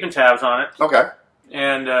was just keeping tabs on it. Okay.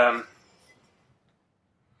 And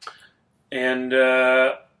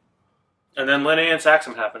then Lenny and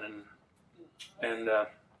Saxon happened, and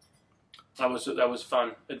that was a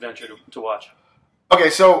fun adventure to watch. Okay,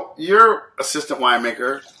 so you're assistant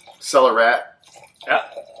winemaker, cellar rat, Yeah.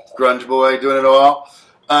 grunge boy, doing it all.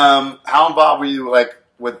 How involved were you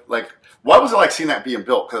what was it like seeing that being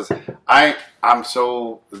built? Because I'm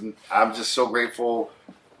just so grateful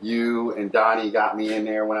you and Donnie got me in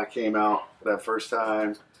there when I came out that first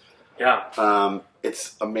time. Yeah.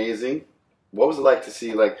 It's amazing. What was it like to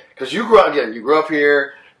see, because you grew up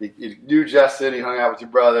here, you knew Justin, you hung out with your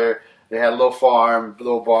brother, they had a little farm, a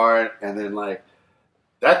little barn, and then,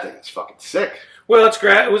 that thing is fucking sick. Well,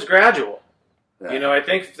 it was gradual. Yeah. I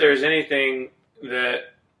think if there's anything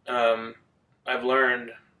that I've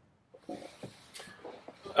learned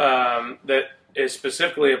that is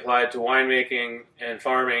specifically applied to winemaking and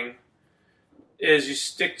farming is you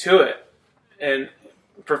stick to it. And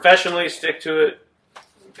professionally stick to it,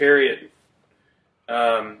 period.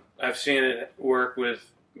 I've seen it work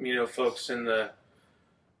with, folks in the,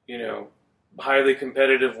 highly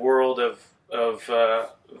competitive world of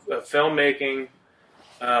filmmaking,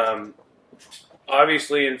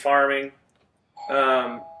 obviously in farming,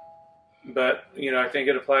 but I think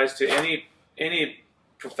it applies to any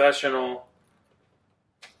professional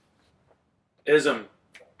ism.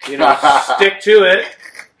 Stick to it,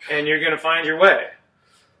 and you're going to find your way.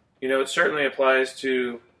 It certainly applies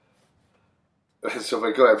to. So,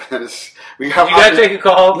 go ahead, man. You got to take a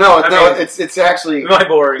call. It's actually. Am I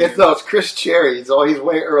boring? It's Chris Cherry. He's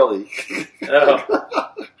way early. Oh.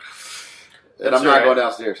 And I'm not going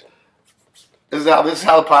downstairs. This is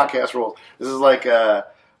how the podcast rolls. This is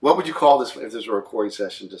what would you call this if this were a recording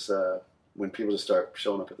session? Just when people just start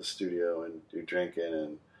showing up at the studio and you're drinking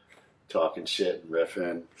and talking shit and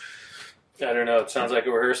riffing. I don't know. It sounds like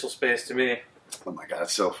a rehearsal space to me. Oh my God,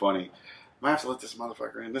 it's so funny. I might have to let this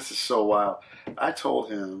motherfucker in. This is so wild. I told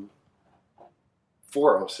him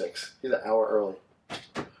 4:06. He's an hour early.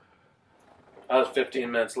 I was 15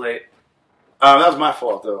 minutes late. That was my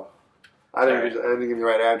fault, though. I didn't give you the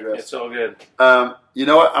right address. It's all good. You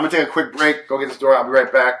know what? I'm going to take a quick break. Go get this door. I'll be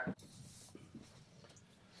right back.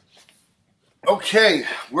 Okay,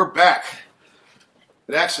 we're back.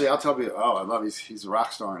 But actually, I'll tell you. Oh, I love he's a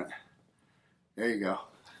rock star in it. There you go.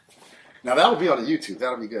 Now that'll be on the YouTube.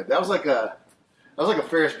 That'll be good. That was like a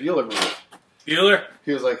Ferris Bueller movie. Bueller?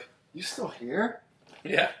 He was like, "You still here?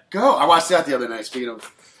 Yeah. Go." I watched that the other night. Speaking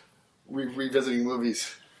of revisiting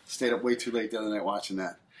movies, stayed up way too late the other night watching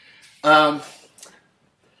that.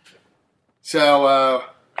 So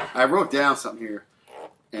I wrote down something here,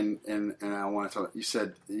 and I want to talk. You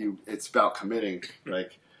said it's about committing.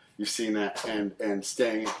 Like you've seen that and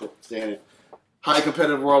staying in it. Highly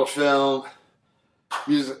competitive world of film.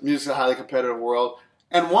 Music's a highly competitive world.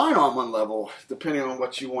 And wine on one level, depending on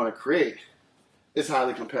what you want to create, is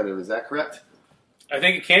highly competitive. Is that correct? I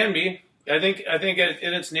think it can be. I think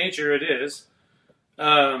in its nature it is.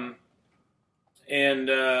 With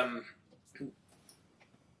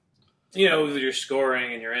your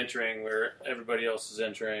scoring and your entering where everybody else is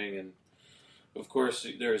entering. And, of course,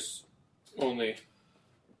 there's only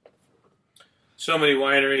so many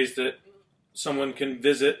wineries that someone can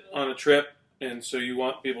visit on a trip, and so you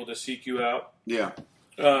want people to seek you out. Yeah.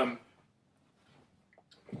 I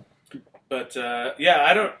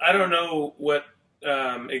don't know what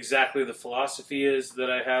exactly the philosophy is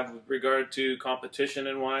that I have with regard to competition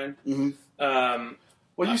in wine. Mm-hmm.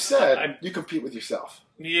 Well, you said you compete with yourself.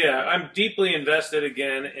 Yeah, I'm deeply invested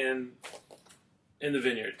again in the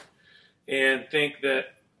vineyard, and think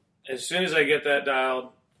that as soon as I get that dialed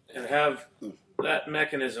and have that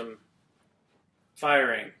mechanism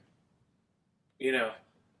firing, you know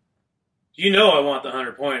I want the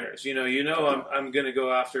 100-pointers. I'm going to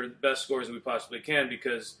go after the best scores that we possibly can,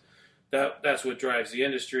 because that's what drives the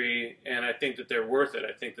industry, and I think that they're worth it.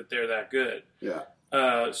 I think that they're that good. Yeah.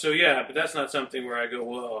 But that's not something where I go,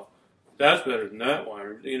 well, that's better than that one,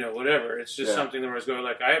 or, whatever. It's just something where I was going,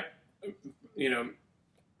 like, I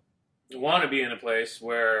want to be in a place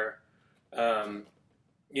where,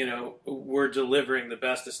 we're delivering the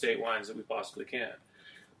best estate wines that we possibly can.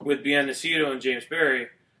 With Bien Nacido and James Berry,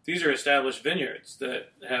 these are established vineyards that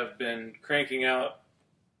have been cranking out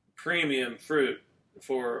premium fruit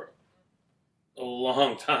for a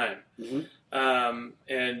long time. Mm-hmm.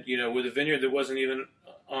 With a vineyard that wasn't even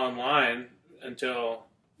online until,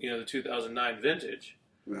 the 2009 vintage.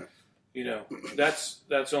 Right.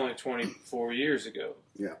 That's only 24 years ago.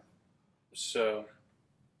 Yeah. So,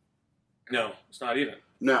 no, it's not even.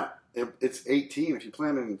 No, it's 18. If you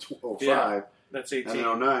plan it in 05, that's 18.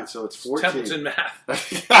 And 09, so it's 14. Templeton math.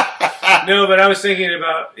 No, but I was thinking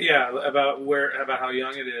about how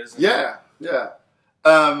young it is. Yeah.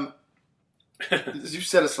 You've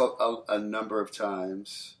said this a number of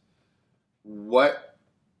times. Why?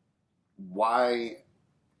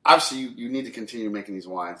 Obviously, you need to continue making these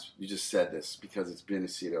wines. You just said this because it's Bien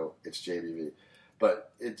Nacido, it's JBV.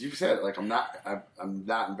 But you said it, like, I'm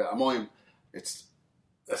only, it's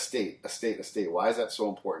estate. Why is that so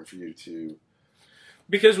important for you to?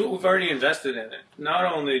 Because we've already invested in it.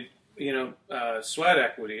 Not only, sweat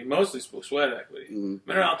equity, mostly sweat equity. Mm-hmm.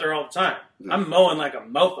 Men are out there all the time. Mm-hmm. I'm mowing like a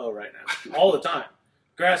mofo right now, all the time.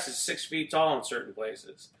 Grass is 6 feet tall in certain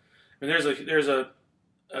places. I mean, there's a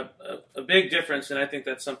big difference, and I think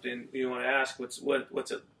that's something you want to ask. What's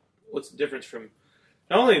the difference from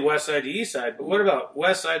not only west side to east side, but what about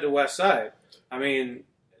west side to west side? I mean,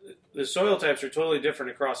 the soil types are totally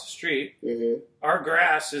different across the street. Mm-hmm. Our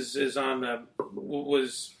grass was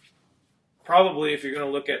probably, if you're going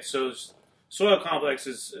to look at soil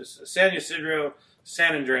complexes, San Ysidro,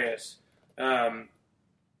 San Andreas.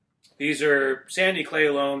 These are sandy clay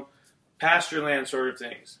loam, pasture land sort of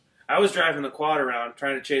things. I was driving the quad around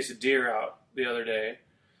trying to chase a deer out the other day,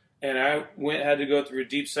 and I had to go through a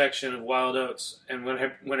deep section of wild oats. And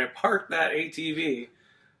when I parked that ATV,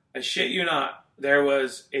 I shit you not, there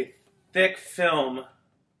was a thick film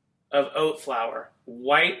of oat flour,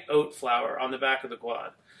 white oat flour, on the back of the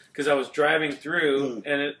quad, because I was driving through,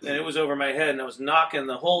 and it was over my head, and I was knocking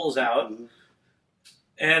the holes out,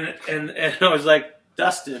 and I was like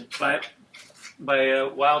dusted by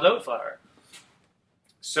wild oat flour.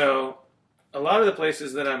 So a lot of the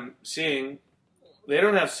places that I'm seeing, they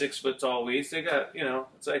don't have 6 foot tall weeds. They got,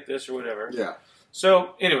 it's like this or whatever. Yeah.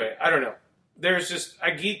 So anyway, I don't know.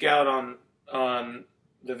 I geek out on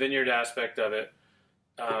the vineyard aspect of it.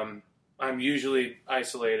 I'm usually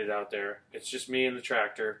isolated out there. It's just me and the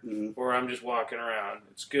tractor, or I'm just walking around.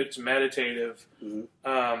 It's good. It's meditative.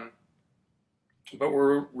 Mm-hmm. But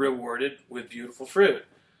we're rewarded with beautiful fruit.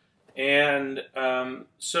 And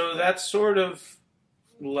so that's sort of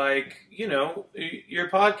like, your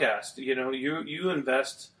podcast. You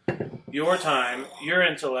invest your time, your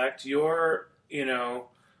intellect, your,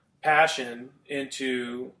 passion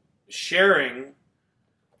into sharing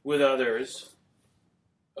with others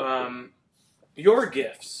your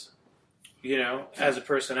gifts, as a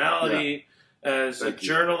personality, as a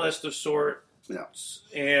journalist of sorts,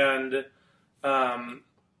 and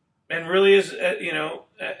really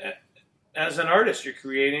as an artist, you're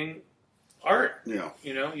creating art. Yeah.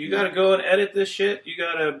 You got to go and edit this shit. You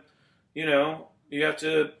got to, you have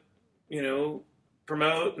to,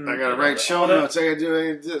 promote. And, I got to write show notes. I got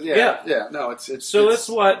to do. Yeah. No, it's. So that's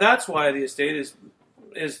why the estate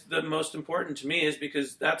is the most important to me, is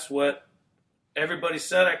because that's what everybody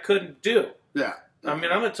said I couldn't do. Yeah. I mean,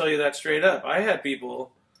 I'm going to tell you that straight up. I had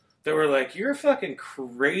people that were like, "You're fucking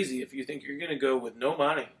crazy if you think you're going to go with no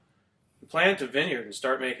money, plant a vineyard and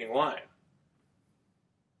start making wine."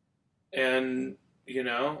 And,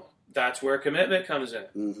 that's where commitment comes in.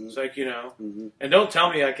 Mm-hmm. It's like, and don't tell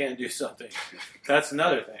me I can't do something. That's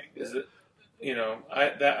another thing. Is that,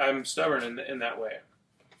 I'm stubborn in that way.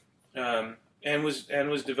 And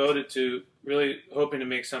was devoted to really hoping to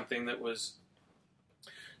make something that was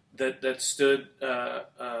that stood out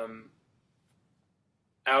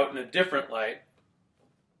in a different light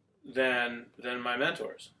than my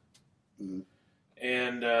mentors, Mm-hmm.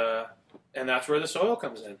 And that's where the soil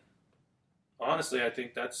comes in. Honestly, I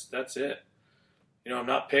think that's it. I'm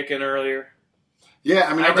not picking earlier. Yeah,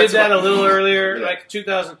 I mean, I did that a little earlier, yeah. like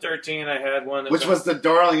 2013. I had one that which was the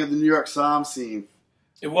darling of the New York Psalm scene.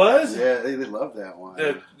 It was. Yeah, they loved that one.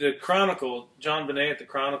 The Chronicle, John Bonet at the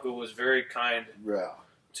Chronicle was very kind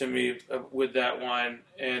to me with that wine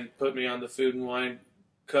and put me on the food and wine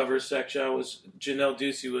cover section. Janelle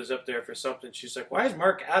Ducey was up there for something. She's like, "Why is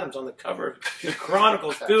Mark Adams on the cover of the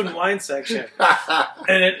Chronicle's food and wine section?"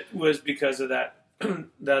 And it was because of that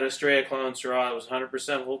Estrella clone Syrah. It was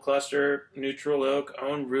 100% whole cluster, neutral oak,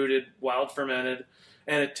 own rooted, wild fermented,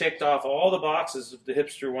 and it ticked off all the boxes of the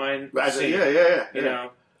hipster wine scene. Yeah.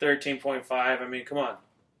 13.5. I mean, come on.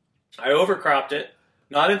 I overcropped it,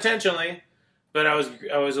 not intentionally, but I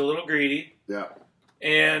was a little greedy. Yeah.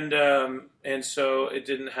 And so it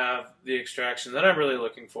didn't have the extraction that I'm really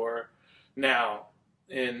looking for now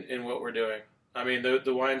in what we're doing. I mean,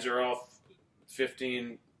 the wines are all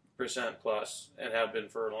 15% plus and have been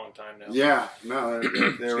for a long time now. Yeah, no,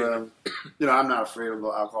 they're I'm not afraid of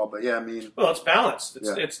alcohol, but yeah, I mean, well, it's balanced.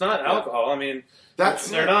 It's not alcohol. I mean,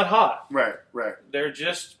 they're not hot. Right. They're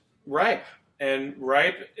just ripe, and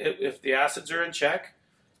ripe. If the acids are in check,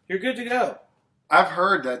 you're good to go. I've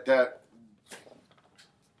heard that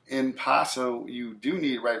in Paso you do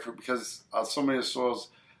need ripe fruit because so many of the soils.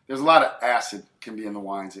 There's a lot of acid can be in the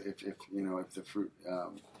wines if the fruit.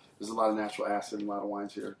 There's a lot of natural acid in a lot of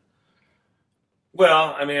wines here.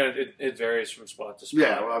 Well, I mean, it varies from spot to spot.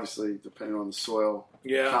 Yeah, well, obviously, depending on the soil.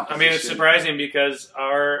 Yeah, I mean, it's surprising because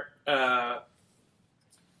our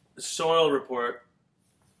soil report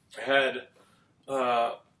had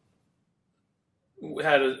a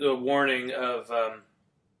warning of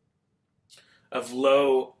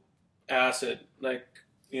low acid. Like,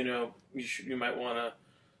 you might want to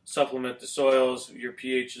supplement the soils. Your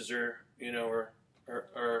pHs are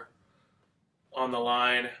on the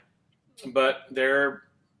line. But they're,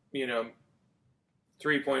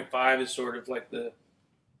 3.5 is sort of like the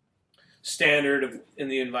standard in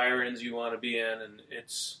the environs you want to be in, and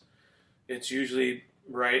it's usually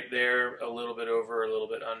right there, a little bit over, a little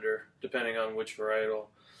bit under, depending on which varietal.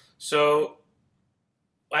 So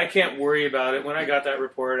I can't worry about it. When I got that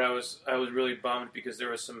report, I was really bummed because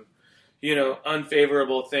there was some,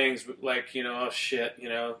 unfavorable things like, oh shit,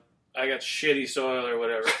 I got shitty soil or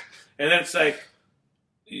whatever, and then it's like.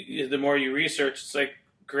 The more you research, it's like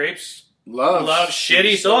grapes love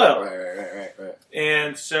shitty soil. Right.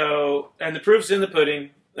 And so, and the proof's in the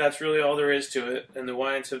pudding. That's really all there is to it. And the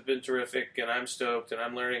wines have been terrific, and I'm stoked, and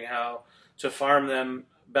I'm learning how to farm them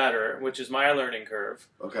better, which is my learning curve.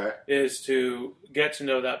 Okay. Is to get to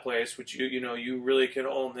know that place, which you really can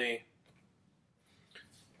only,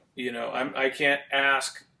 I can't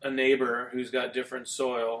ask a neighbor who's got different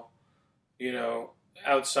soil,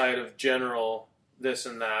 outside of general this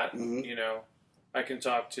and that. Mm-hmm. I can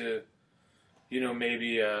talk to,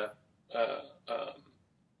 maybe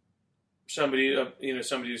somebody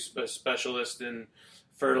who's a specialist in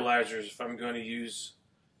fertilizers if I'm going to use,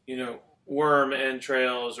 worm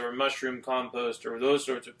entrails or mushroom compost or those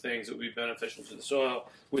sorts of things that would be beneficial to the soil,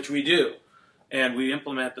 which we do, and we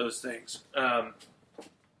implement those things.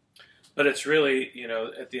 But it's really,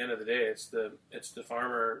 at the end of the day, it's the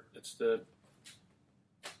farmer, it's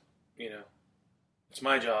it's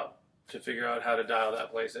my job to figure out how to dial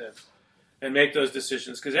that place in and make those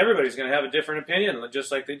decisions because everybody's going to have a different opinion,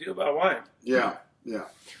 just like they do about wine. Yeah.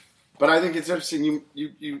 But I think it's interesting.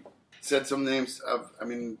 You said some names of. I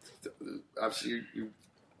mean, obviously you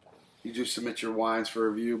do submit your wines for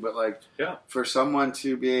review, but for someone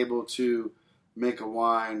to be able to make a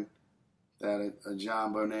wine that a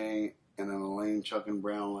John Bonet and an Elaine Chuck and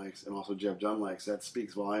Brown likes, and also Jeff Dunn likes, that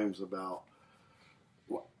speaks volumes about.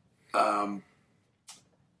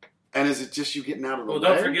 And is it just you getting out of the way?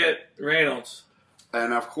 Well, don't forget Reynolds.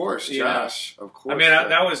 And of course, Josh. Of course. I mean,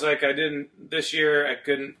 that was like this year. I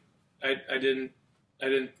couldn't. I didn't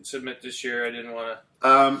submit this year. I didn't want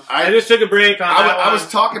to. I just took a break on that one. I was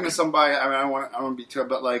talking to somebody. I mean, I want to be too,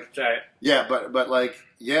 but like, right. Yeah, but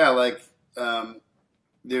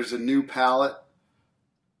there's a new palette.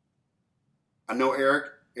 I know Eric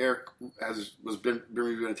was been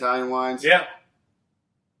reviewing Italian wines. Yeah.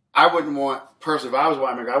 I wouldn't want, personally, if I was a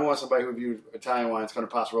winemaker, I want somebody who reviewed Italian wines, kind of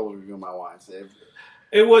Paso Robles reviewing my wines.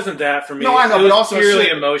 It wasn't that for me. No, I know, it was but also purely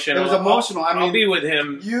emotional. It was emotional. I mean, I'll be with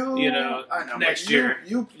him. I know, next year.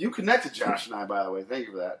 You connected Josh and I, by the way. Thank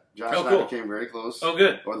you for that. Josh and cool. I became very close. Oh,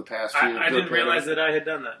 good. Over the past few. I didn't realize that I had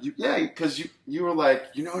done that. Because you were like,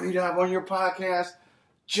 you know what you have on your podcast,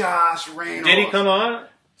 Josh Reynolds. Did he come on?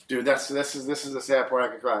 Dude, this is the sad part. I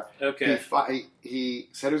could cry. Okay. He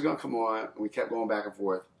said he was going to come on. And we kept going back and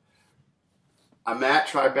forth. I'm at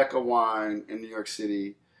Tribeca Wine in New York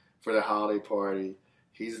City for the holiday party.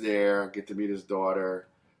 He's there. Get to meet his daughter,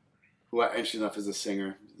 who, interesting enough, is a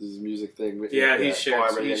singer. This is a music thing. Yeah, he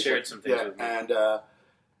shared some things with me.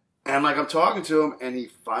 And like I'm talking to him, and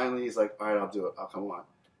he's like, all right, I'll do it. I'll come on.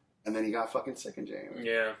 And then he got fucking sick in January.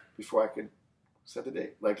 Yeah. Before I could set the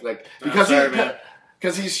date,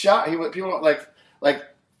 because he's shy. People don't like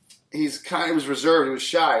he's kind of was reserved. He was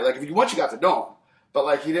shy. Like once you got to know him, but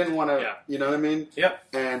like he didn't want to. Yeah. You know what I mean?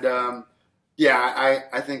 Yep. And I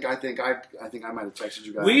think I might have texted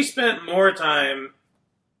you guys. We spent more time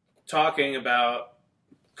talking about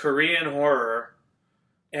Korean horror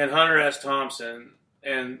and Hunter S. Thompson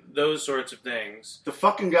and those sorts of things. The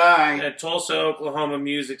fucking guy at Tulsa, Oklahoma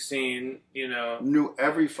music scene, knew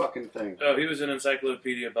every fucking thing. Oh, he was an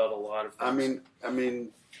encyclopedia about a lot of things. I mean.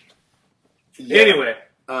 Yeah. Anyway.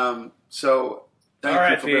 So.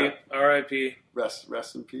 R.I.P. R.I.P.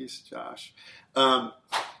 Rest in peace, Josh.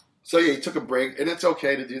 So yeah, you took a break, and it's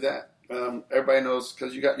okay to do that. Everybody knows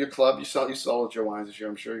because you got your club. You sold your wines this year.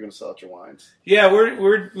 I'm sure you're going to sell out your wines. Yeah,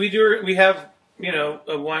 we have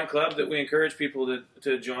a wine club that we encourage people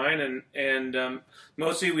to join, and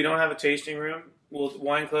mostly we don't have a tasting room. We'll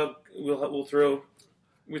throw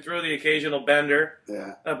the occasional bender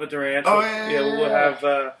up at the ranch. Oh yeah. We'll have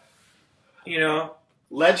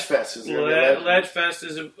Ledge Fest is Ledge Fest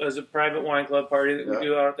is a private wine club party that we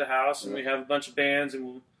do out at the house, and we have a bunch of bands, and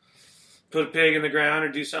we'll put a pig in the ground or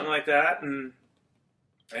do something like that, and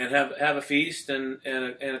have a feast and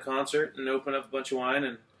a concert and open up a bunch of wine,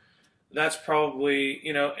 and that's probably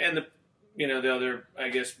and the other, I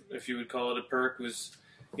guess if you would call it a perk, was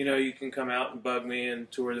you can come out and bug me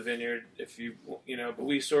and tour the vineyard if but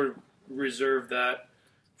we sort of reserve that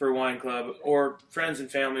for wine club or friends and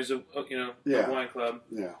families of wine club.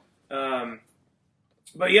 Yeah.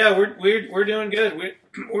 But yeah, we're doing good.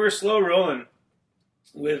 We're slow rolling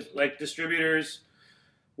with like distributors.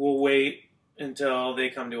 Will wait until they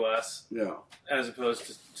come to us. Yeah. As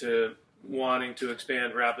opposed to wanting to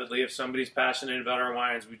expand rapidly. If somebody's passionate about our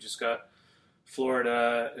wines, we just got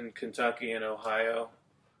Florida and Kentucky and Ohio.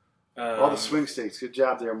 All the swing states. Good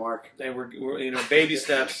job there, Mark. And we're baby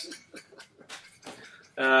steps.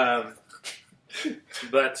 But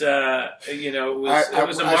it was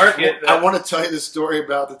a market. I want to tell you the story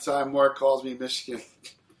about the time Mark calls me Michigan,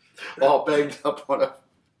 all banged up on a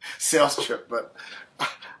sales trip. But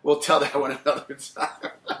we'll tell that one another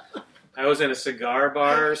time. I was in a cigar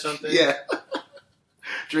bar or something. Yeah,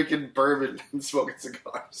 drinking bourbon and smoking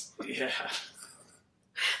cigars. Yeah,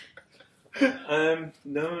 I'm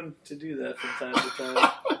known to do that from time to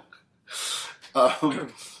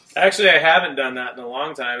time. Actually, I haven't done that in a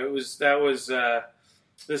long time. That was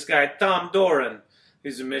this guy Tom Doran.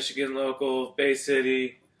 He's a Michigan local, Bay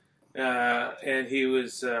City, and he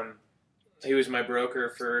was my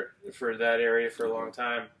broker for that area for a long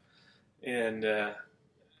time. And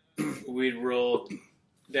we'd roll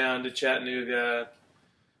down to Chattanooga,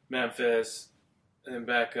 Memphis, and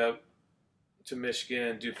back up to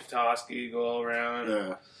Michigan, do Petoskey, go all around.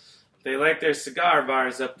 Yeah. They like their cigar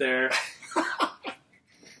bars up there.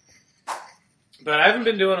 But I haven't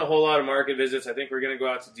been doing a whole lot of market visits. I think we're going to go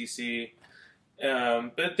out to D.C.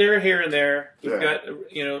 But they're here and there. We've got,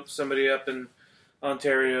 somebody up in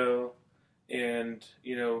Ontario and,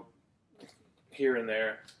 here and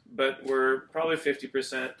there. But we're probably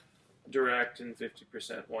 50% direct and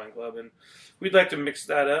 50% wine club. And we'd like to mix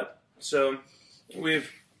that up. So we've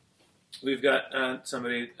got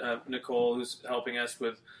somebody, Nicole, who's helping us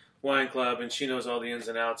with wine club, and she knows all the ins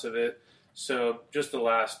and outs of it. So just the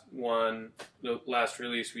last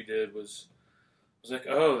release we did was like,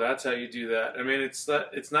 oh, that's how you do that. I mean, it's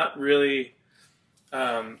not really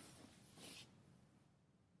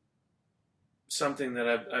something that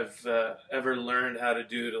I've ever learned how to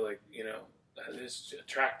do to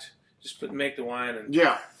just make the wine and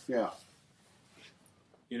yeah.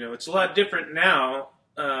 It's a lot different now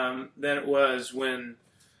than it was when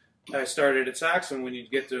I started at Saxon. When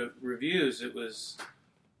you'd get the reviews, it was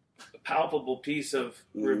a palpable piece of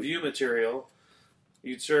review material.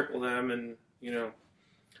 You'd circle them and,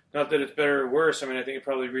 not that it's better or worse. I mean, I think it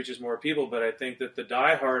probably reaches more people, but I think that the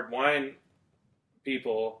diehard wine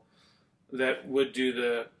people that would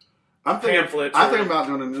do pamphlets. I'm thinking about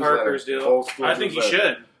doing a newsletter. Parker's deal. Old school I think newsletter. you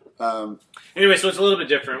should. Anyway, so it's a little bit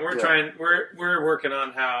different. We're working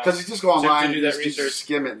on how, because you just go online to do that and research. just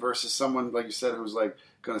skim it versus someone like you said who's like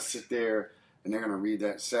going to sit there and they're going to read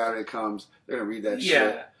that. Saturday comes, they're going to read that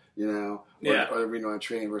shit, you know, or they're reading on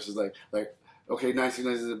training versus like okay,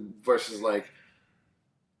 1990s versus like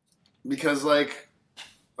because like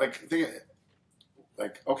think.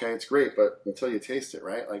 Like, okay, it's great, but until you taste it,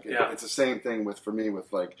 right? Like, it's the same thing for me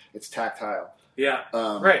with like, it's tactile. Yeah.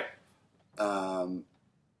 Right.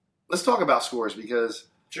 Let's talk about scores because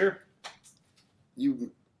sure.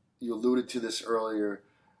 You alluded to this earlier.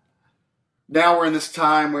 Now we're in this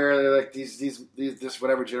time where like these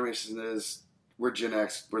whatever generation it is, we're Gen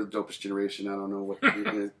X, we're the dopest generation. I don't know what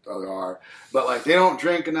they are, but like they don't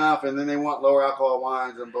drink enough, and then they want lower alcohol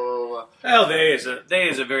wines and blah blah blah. Well, they is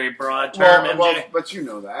a very broad term, MJ. Well, but you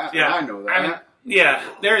know that. Yeah, I know that. I mean, yeah,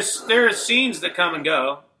 there's scenes that come and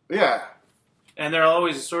go. Yeah, and they're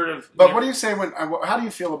always sort of. But what do you say when? How do you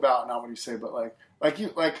feel about not what you say, but like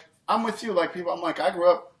I'm with you. Like people, I'm like I grew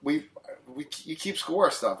up. You keep score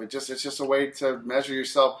stuff. It's just a way to measure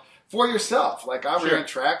yourself for yourself. Like I ran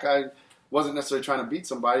track. I wasn't necessarily trying to beat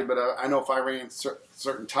somebody, but I know if I ran a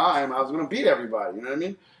certain time, I was going to beat everybody. You know what I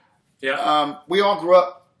mean? Yeah. We all grew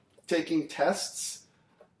up taking tests.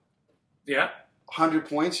 Yeah. 100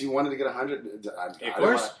 points. You wanted to get 100. Of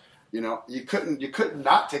course. You couldn't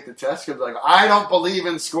not take the test because like I don't believe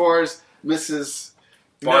in scores, Mrs.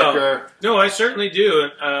 Barker. No, I certainly do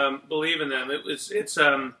believe in them. It's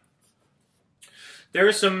there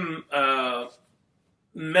are some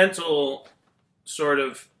mental sort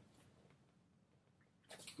of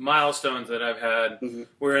milestones that I've had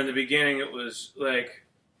where in the beginning it was like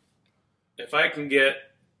if I can get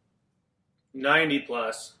 90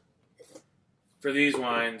 plus for these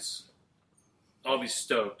wines, I'll be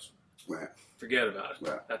stoked. Right. Forget about it.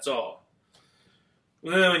 Right. That's all.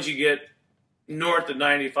 Well, then once you get north of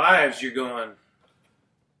 95s, you're going.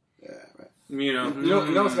 Yeah, right. You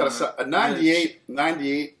know it's got a 98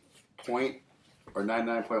 point or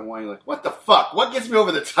 99.1. You're like, what the fuck? What gets me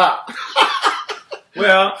over the top?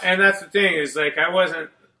 Well, and that's the thing is like I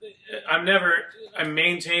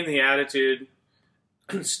maintain the attitude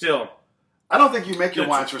still. I don't think you make your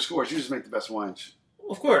wines for scores. You just make the best wines.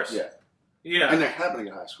 Of course. Yeah. Yeah. And they happen to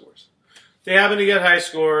get high scores. They happen to get high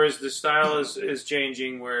scores. The style is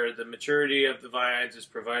changing where the maturity of the vines is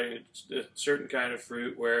providing a certain kind of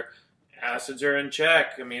fruit where acids are in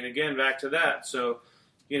check. I mean, again, back to that. So,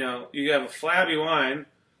 you have a flabby wine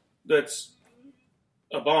that's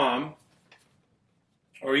a bomb,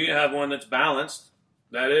 or you have one that's balanced.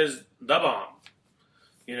 That is the bomb.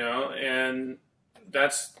 And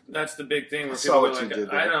that's the big thing where people are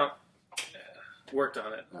like, I don't. Worked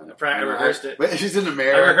on it. I rehearsed it. She's in the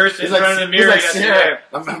mirror. I rehearsed it in front of the mirror yesterday.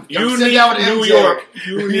 You need New York.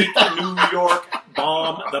 You need the New York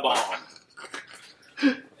bomb. The bomb.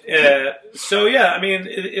 So yeah, I mean,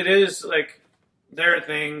 it is like there are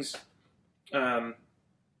things that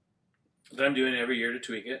I'm doing every year to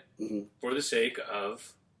tweak it for the sake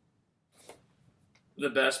of the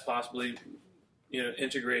best possibly,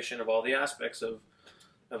 integration of all the aspects of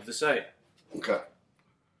the site. Okay.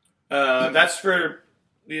 That's for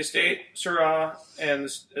the estate Syrah and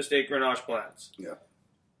the estate Grenache blends. Yeah.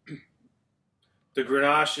 The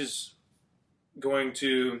Grenache is going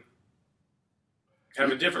to have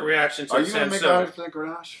a different reaction to the Senso. Are you going to make a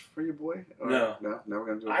Grenache for your boy? Or no. No? Never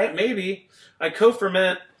going to do it? Maybe. I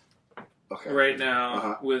co-ferment right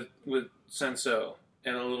now with Senso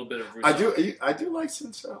and a little bit of Roussanne. I do like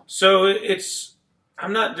Senso. So it's...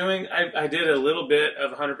 I'm not doing... I did a little bit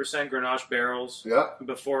of 100% Grenache barrels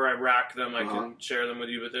before I rack them. I can share them with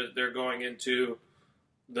you, but they're going into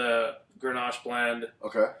the Grenache blend.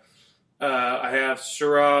 Okay. I have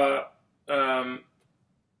Syrah,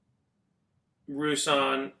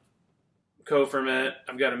 Roussanne, co-ferment.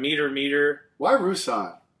 I've got a meter. Why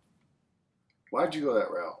Roussanne? Why'd you go that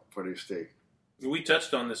route for the estate? We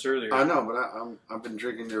touched on this earlier. I know, but I've been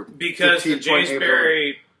drinking your... Because the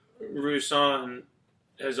Janesberry Roussanne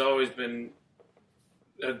has always been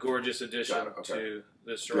a gorgeous addition to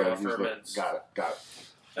the Syrah ferments. Got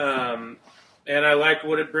it. And I like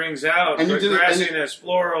what it brings out. And you did grassiness,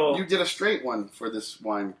 floral. You did a straight one for this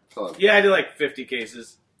wine club. Yeah, I did like 50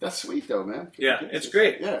 cases. That's sweet though, man. Yeah, it's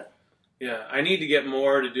great. Yeah. Yeah, I need to get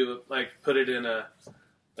more to do, like put it in I'd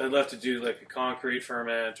love to do like a concrete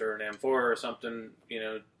ferment or an amphora or something,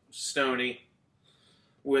 stony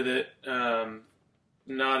with it.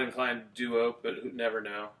 Not inclined to do oak, but you never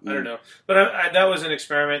know. I don't know. But that was an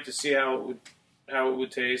experiment to see how it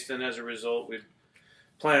would taste, and as a result, we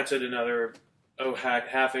planted another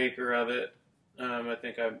half acre of it. I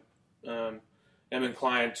think I am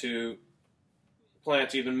inclined to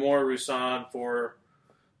plant even more Roussanne for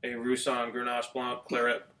a Roussanne Grenache Blanc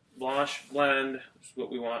Claret Blanche blend. It's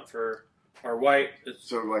what we want for our white. It's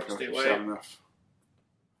So like a state white. Chateauneuf.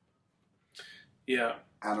 Yeah.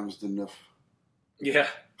 Adams de Neuf. Yeah.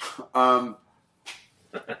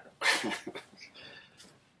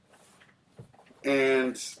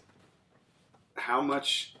 And how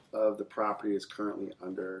much of the property is currently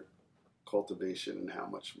under cultivation, and how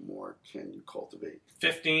much more can you cultivate?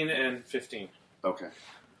 15 and 15. Okay.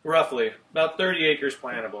 Roughly. About 30 acres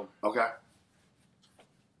plantable. Okay.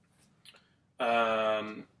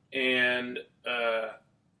 And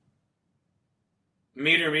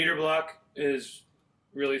meter block is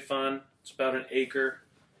really fun. It's about an acre.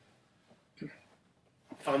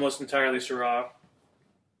 Almost entirely Syrah.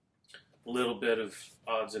 A little bit of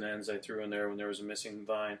odds and ends I threw in there when there was a missing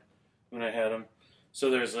vine when I had them.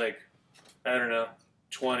 So there's like, I don't know,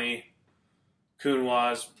 20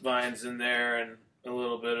 Counoise vines in there and a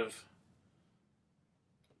little bit of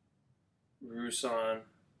Roussanne.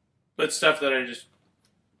 But stuff that I just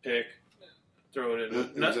pick, throw it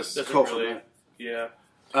in. Just doesn't culture, really, right? yeah.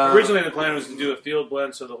 Originally the plan was to do a field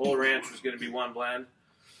blend, so the whole ranch was going to be one blend.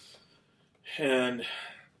 And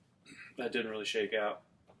that didn't really shake out.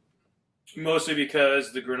 Mostly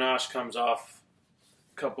because the Grenache comes off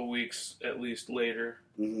a couple weeks at least later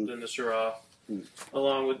than the Syrah,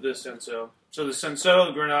 along with the Cinsault. So the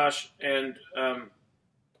Cinsault, Grenache, and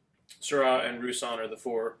Syrah and Roussanne are the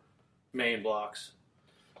four main blocks.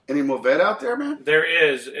 Any Mourvèdre out there, man? There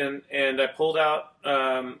is, and I pulled out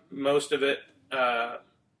most of it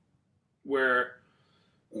where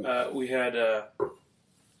we had...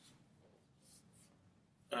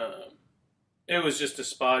 it was just a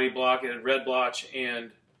spotty block. It had red blotch,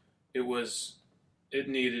 and it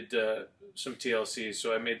needed some TLC.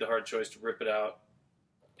 So I made the hard choice to rip it out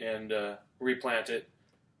and replant it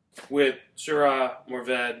with Syrah,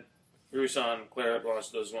 Mourvèdre, Roussanne, Claret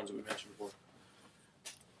Blanche, those ones that we mentioned before.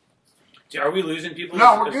 Are we losing people?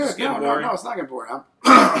 No, we're good. No, it's not getting boring.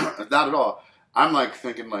 Not at all. I'm like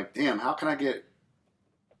thinking, like, damn, how can I get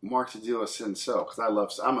Mark to do a Cinsault?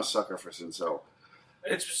 Because I'm a sucker for Cinsault.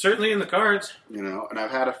 It's certainly in the cards. You know, and I've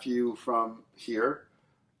had a few from here.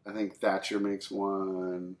 I think Thatcher makes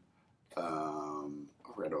one.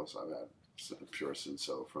 Redos I've had pure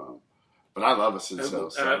Cinsault from. But I love a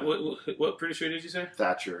Cinsault. What pretty sure did you say?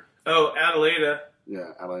 Thatcher. Oh, Adelaida.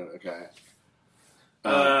 Yeah, Adelaida, okay.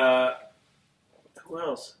 Who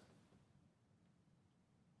else?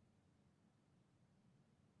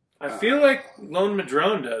 I feel like Lone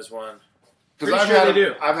Madrone does one. Because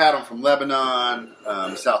I've had them from Lebanon,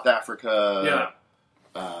 South Africa.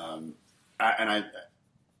 Yeah.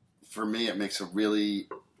 For me, it makes a really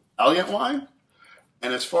elegant wine.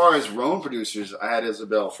 And as far as Rhone producers, I had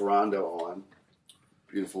Isabel Ferrando on,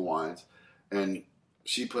 beautiful wines, and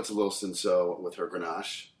she puts a little Cinsault with her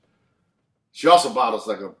Grenache. She also bottles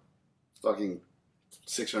like a fucking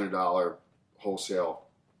 $600 wholesale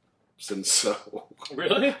Cinsault.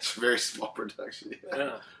 Really? It's a very small production.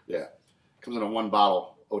 Yeah. Yeah. Comes in a one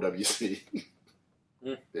bottle OWC.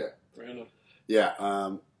 Yeah. Random. Yeah.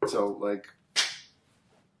 So, like,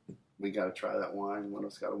 we got to try that wine. One of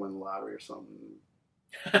us got to win the lottery or something.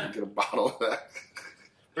 Get a bottle of that.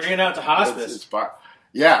 Bring it out to hospice. It's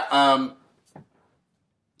yeah.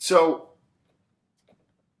 So,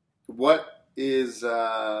 what's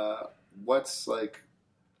like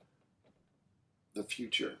the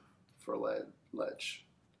future for Ledge?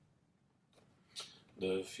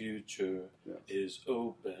 The future is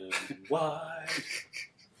open wide.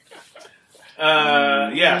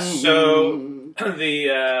 So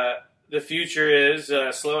the future is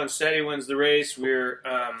slow and steady wins the race. We're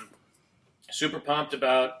super pumped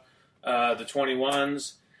about the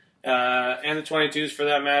 21s and the 22s for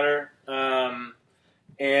that matter.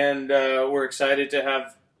 And we're excited to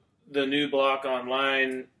have the new block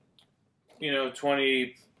online,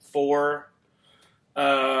 24.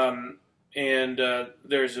 And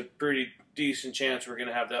there's a pretty decent chance we're going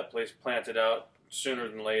to have that place planted out sooner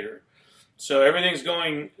than later. So everything's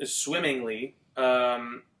going swimmingly.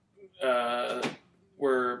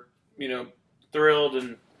 We're, thrilled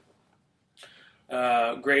and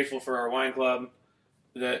grateful for our wine club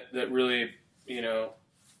that really,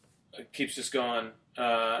 keeps us going.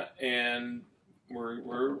 And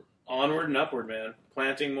we're onward and upward, man.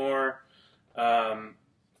 Planting more.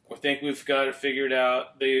 I think we've got it figured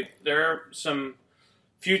out. There are some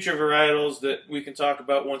future varietals that we can talk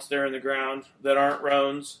about once they're in the ground that aren't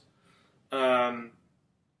Rhones, that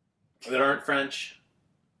aren't French.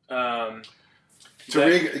 So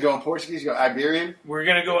we're going Portuguese, you go Iberian? We're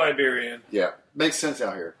going to go Iberian. Yeah. Makes sense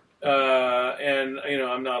out here. And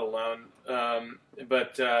I'm not alone.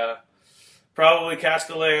 But probably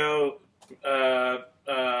Castillejo,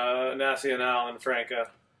 Nacional, and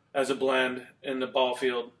Franca as a blend in the ball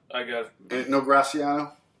field. I got no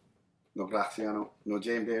Graciano, no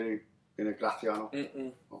James Bailey, and a Graciano.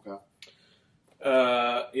 Mm-mm. Okay.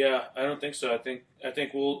 Yeah, I don't think so. I think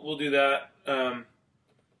we'll do that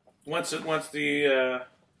once the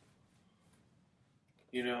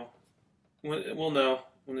we'll know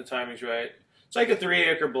when the timing's right. It's like a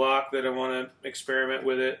 3-acre block that I want to experiment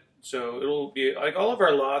with it. So it'll be like all of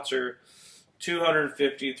our lots are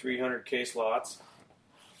 250, 300 case lots.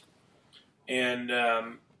 And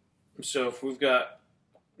so if we've got,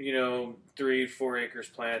 3-4 acres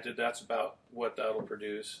planted, that's about what that'll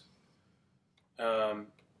produce.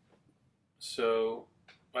 So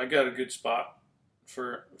I got a good spot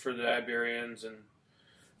for the Iberians and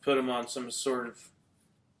put them on some sort of,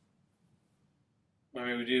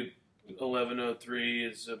 we do 1103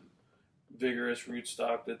 is a vigorous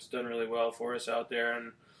rootstock that's done really well for us out there,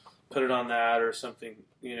 and put it on that or something,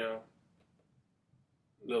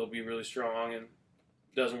 that'll be really strong, and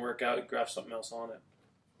doesn't work out, graft something else on it.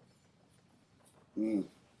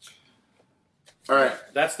 All right.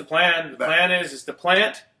 That's the plan. The plan is to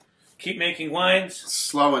plant, keep making wines.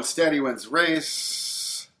 Slow and steady wins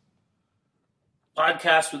race.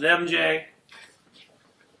 Podcast with MJ.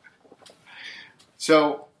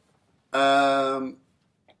 So, a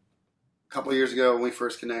couple of years ago when we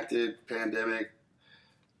first connected, pandemic,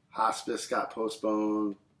 hospice got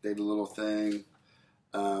postponed. They did a little thing.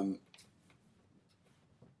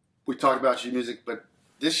 We talked about your music, but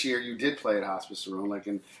this year you did play at Hospice Around, like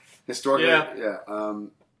in historically. Yeah.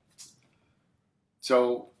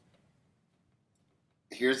 So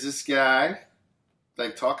here's this guy.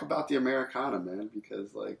 Like, talk about the Americana, man,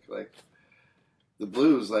 because like the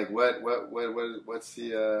blues. Like, what's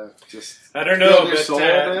the just? I don't know, your but soul,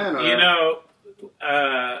 man,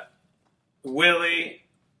 Willie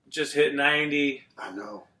just hit 90. I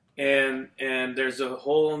know. And there's a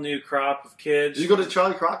whole new crop of kids. Did you go to the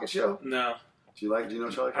Charlie Crockett show? No. Do you know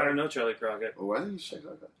Charlie Crockett? I don't know Charlie Crockett. Well, why didn't you check that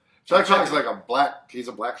out? Charlie Crockett's like he's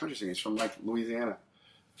a black country singer. He's from like Louisiana.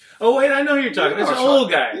 Oh, wait, I know who you're talking about. It's an old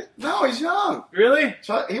guy. No, he's young. Really?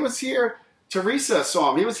 He was here. Teresa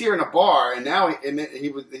saw him. He was here in a bar, and now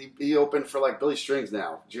he opened for like Billy Strings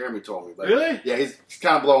now. Jeremy told me. Like, really? Yeah, he's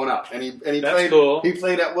kind of blowing up, and he That's played. Cool. He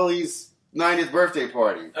played at Willie's 90th birthday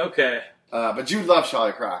party. Okay. But you love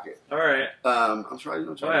Charlie Crockett. All right. I'm sorry you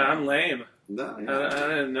know Charlie. Boy, I'm lame. No, I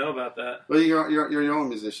didn't know about that. Well, you're your own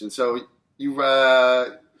musician, so you.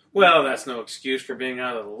 Well, that's no excuse for being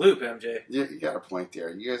out of the loop, MJ. You got a point there.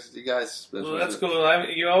 You guys. Well, that's cool.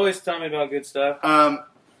 You always tell me about good stuff.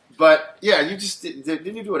 But yeah, you just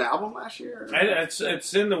didn't you do an album last year?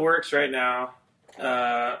 It's in the works right now.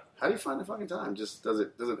 How do you find the fucking time? Just does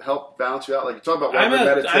it help balance you out? Like, you talk about I'm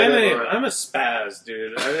a spaz,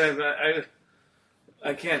 dude.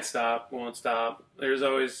 I can't stop, won't stop. There's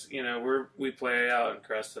always, we play out in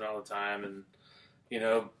Creston all the time, and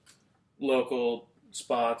local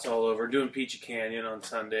spots all over. Doing Peachy Canyon on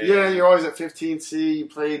Sunday. Yeah, you're always at 15C. You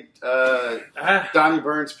played Donnie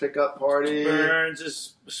Burns' pickup party.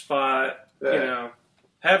 Burns' spot. Yeah.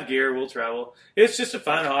 Have gear. We'll travel. It's just a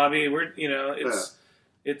fun hobby.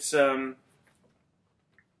 It's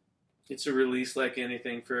a release like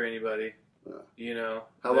anything for anybody. Yeah.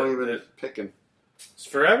 How long have you been picking? It's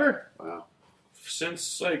forever. Wow.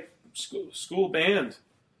 Since like school band.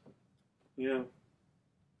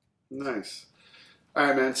 Nice. All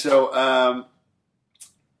right, man. So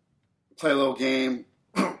play a little game.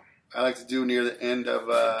 I like to do near the end of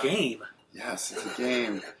it's a game. Yes, it's a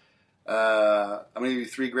game. I'm gonna give you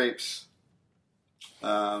 3 grapes.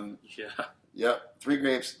 Yeah. Yep, 3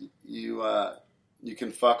 grapes. You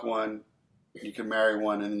can fuck one, you can marry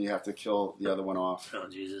one, and then you have to kill the other one off. Oh,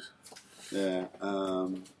 Jesus. Yeah.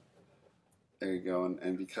 There you go.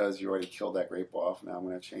 And because you already killed that grape off, now I'm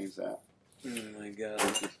gonna change that. Oh my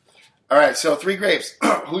God. All right. So 3 grapes.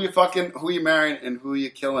 Who you fucking? Who you marrying? And who you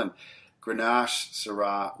killing? Grenache,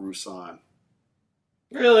 Syrah, Roussanne.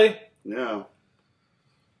 Really? Yeah.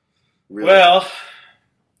 Really? Well,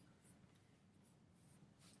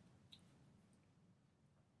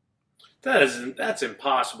 that's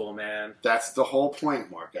impossible, man. That's the whole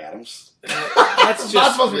point, Mark Adams. That's it's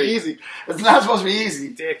not supposed to be easy. It's not supposed to be easy.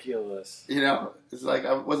 Ridiculous. It's like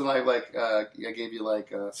I wasn't like I gave you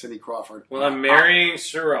like Cindy Crawford. Well, I'm marrying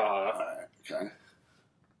Syrah. All right, okay.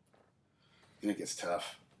 I think it's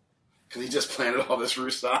tough because he just planted all this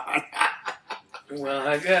Roussanne. Well,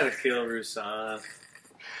 I gotta kill Roussanne.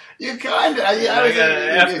 You kind of. I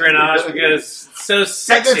gotta F Grenache because it's so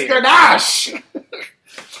sexy. It's Grenache.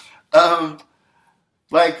 Of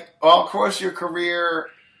course, your career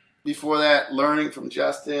before that, learning from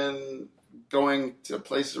Justin, going to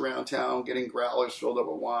places around town, getting growlers filled up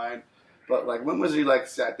with wine. But when was you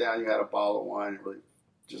sat down, you had a bottle of wine, and really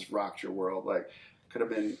just rocked your world? Could have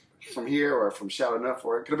been from here or from Chateauneuf,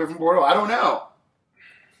 or it could have been from Bordeaux. I don't know.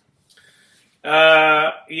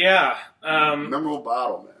 Yeah. Memorable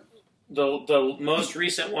bottle, man. The most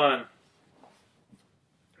recent one.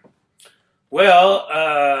 Well,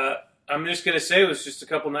 I'm just gonna say it was just a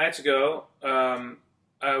couple nights ago.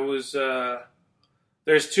 I was.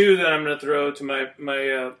 There's two that I'm gonna throw to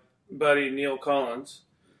my buddy Neil Collins.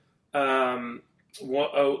 One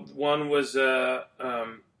was a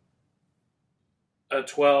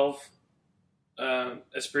 12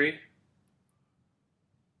 Esprit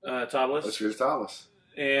topless. Esprit topless.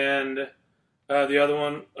 And the other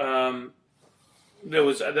one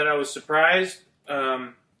that I was surprised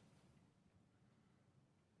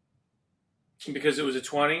because it was a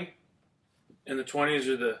 20, and the 20s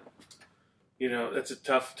are that's a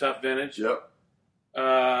tough vintage. Yep.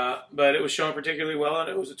 But it was showing particularly well, and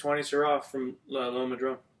it was a 20 Syrah from Le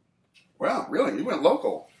Madron. Wow, really? You went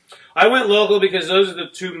local? I went local because those are the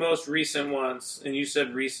two most recent ones, and you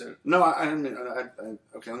said recent. No, I didn't mean.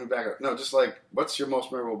 Okay, let me back up. No, just what's your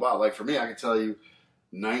most memorable bottle? For me, I can tell you,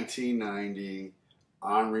 1990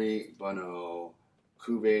 Henri Bonneau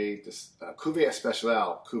Cuvée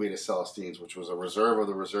Especial Cuvée de Celestines, which was a reserve of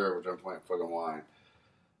the reserve of John Point fucking wine.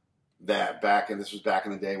 This was back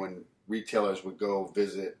in the day when retailers would go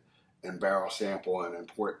visit and barrel sample and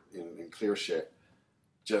import and clear shit.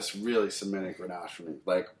 Just really cemented Grenache for me.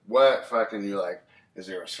 What fucking is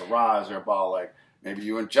there a Syrah? Is there a bottle maybe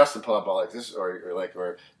you and Justin pull up a bottle like this,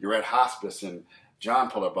 or you're at hospice and John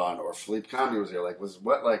pulled up on, or Philippe Comte was there.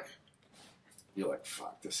 You're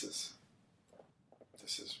fuck, this is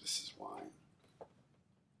wine.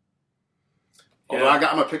 Although I'm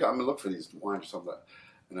gonna look for these wines or something.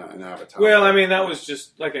 And I have a time. Well, I mean, that was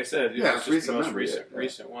just like I said. Yeah, it's just the most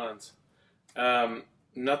recent ones.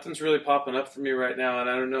 Nothing's really popping up for me right now, and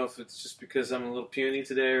I don't know if it's just because I'm a little puny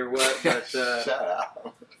today or what. But shut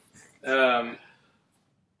up.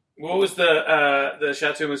 What was the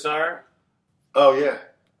Chateau Moussard? Oh yeah.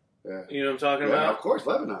 You know what I'm talking yeah, about? Of course,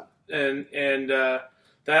 Lebanon. And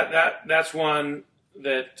that's one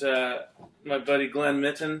that my buddy Glenn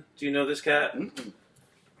Mitten. Do you know this cat? Mm-hmm.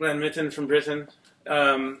 Glenn Mitten from Britain.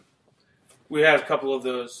 We had a couple of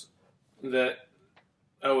those that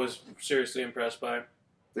I was seriously impressed by.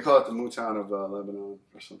 They call it the Mouton of Lebanon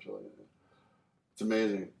or something like that. It's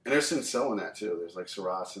amazing. And there's Cinsault in that too. There's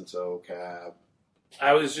Syrah, Cinsault, Cab.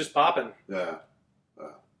 I was just popping. Yeah.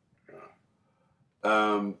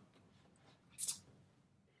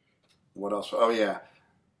 What else? Oh yeah,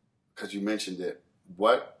 because you mentioned it.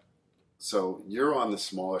 So you're on the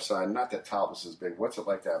smaller side. Not that topless is big. What's it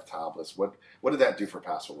like to have topless? What did that do for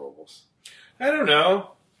Paso Robles? I don't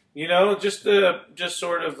know. Just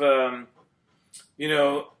sort of, the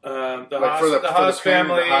Haas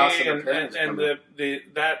family and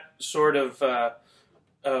that sort of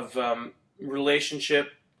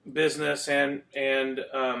relationship, business and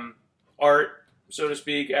art, so to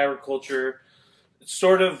speak, agriculture.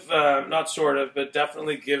 But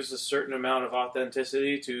definitely gives a certain amount of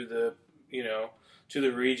authenticity to the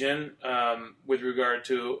region with regard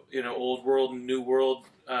to old world and new world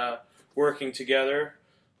working together.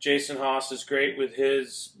 Jason Haas is great with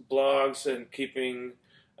his blogs and keeping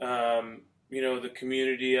the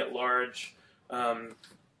community at large up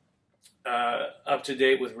to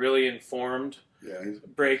date with really informed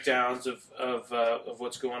breakdowns of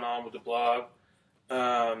what's going on with the blog.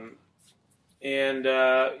 I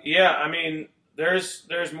mean,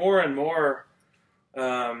 there's more and more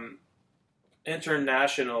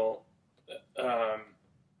international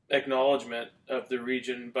acknowledgement of the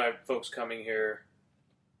region by folks coming here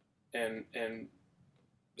and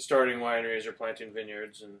starting wineries or planting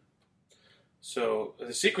vineyards, and so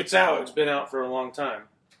the secret's out. It's been out for a long time,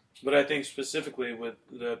 but I think specifically with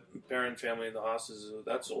the Perrin family and the Haas's,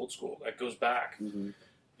 that's old school. That goes back,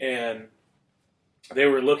 and they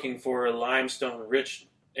were looking for a limestone-rich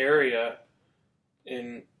area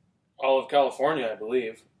in all of California, I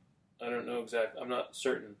believe. I don't know exactly. I'm not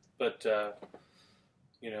certain, but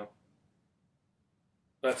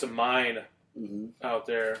that's a mine out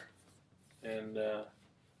there, and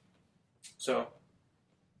so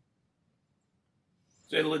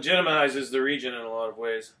it legitimizes the region in a lot of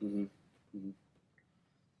ways.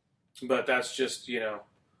 But that's just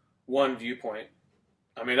one viewpoint.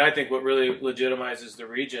 I mean, I think what really legitimizes the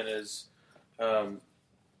region is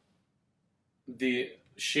the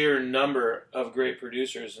sheer number of great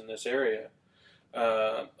producers in this area.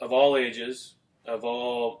 of all ages, of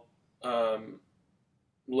all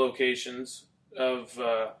locations, of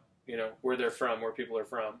where they're from, where people are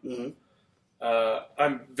from. Mm-hmm.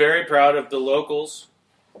 I'm very proud of the locals,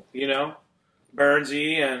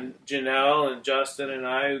 Bernsey and Janelle and Justin and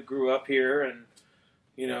I who grew up here, and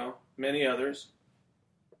many others.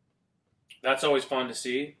 That's always fun to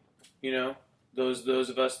see. Those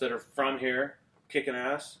of us that are from here kicking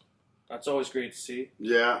ass. That's always great to see.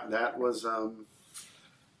 Yeah, that was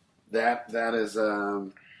that is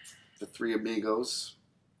the Three Amigos.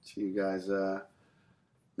 See you guys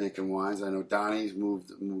making wines. I know Donnie's moved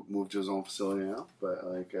to his own facility now, but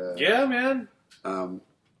yeah, man.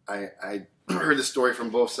 I heard the story from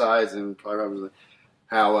both sides, and probably remember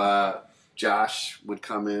how Josh would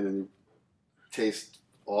come in and taste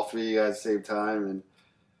all three of you guys at the same time,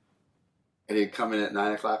 and he'd come in at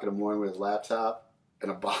 9 o'clock in the morning with his laptop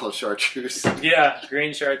and a bottle of chartreuse. Yeah,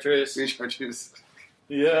 green chartreuse. Green chartreuse.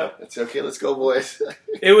 Yeah. That's okay, let's go, boys.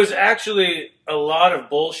 It was actually a lot of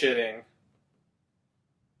bullshitting.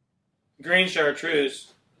 Green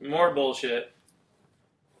chartreuse, more bullshit.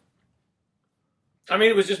 I mean,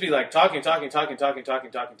 it would just be like talking about a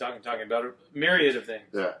myriad of things.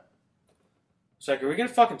 Yeah. It's like, are we going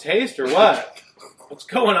to fucking taste or what? What's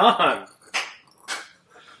going on?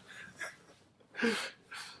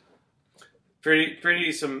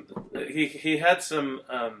 Pretty some. He had some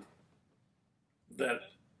that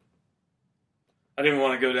I didn't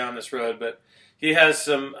want to go down this road, but he has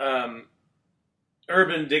some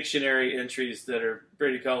Urban Dictionary entries that are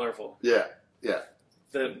pretty colorful. Yeah.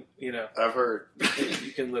 That I've heard.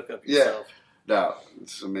 You can look up yourself. Yeah. No,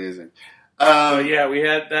 it's amazing. Yeah, we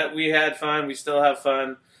had fun. We still have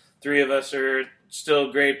fun. Three of us are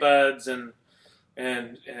still great buds, and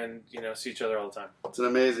see each other all the time. It's an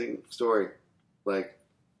amazing story. Like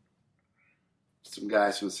some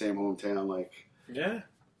guys from the same hometown,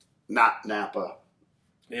 not Napa.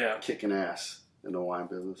 Yeah, kicking ass in the wine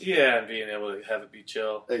business. Yeah, and being able to have it be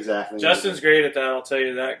chill. Exactly. Justin's great at that. I'll tell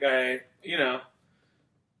you, that guy.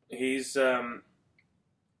 He's a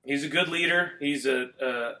good leader. He's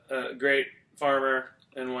a great farmer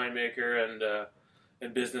and winemaker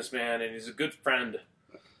and businessman, and he's a good friend.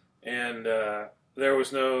 And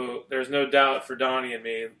there's no doubt for Donnie and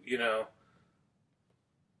me.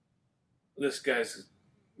 This guy's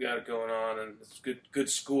got it going on, and it's good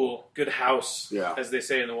school, good house, as they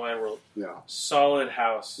say in the wine world. Yeah, solid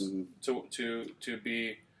house to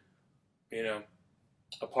be, a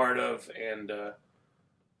part of, and to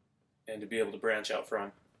be able to branch out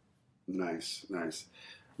from. Nice.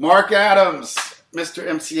 Mark Adams, Mr.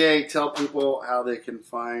 MCA, tell people how they can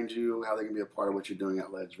find you, how they can be a part of what you're doing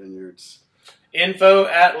at Ledge Vineyards.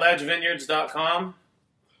 info@ledgevineyards.com.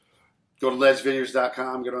 Go to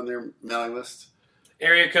ledgevineyards.com, get on their mailing list.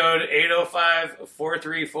 Area code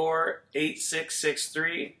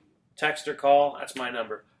 805-434-8663. Text or call. That's my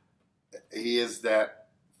number. He is that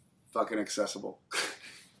fucking accessible.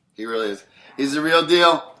 He really is. He's the real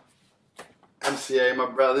deal. MCA, my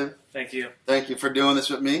brother. Thank you. Thank you for doing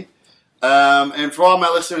this with me. And for all my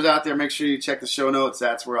listeners out there, make sure you check the show notes.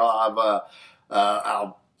 That's where I'll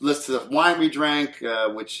list the wine we drank,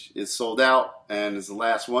 which is sold out and is the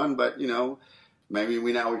last one. But, maybe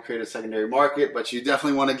we create a secondary market. But you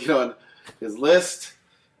definitely want to get on his list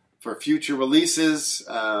for future releases.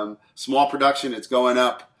 Small production, it's going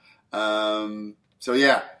up. So,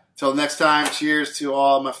 yeah. Till next time, cheers to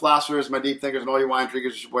all my philosophers, my deep thinkers, and all your wine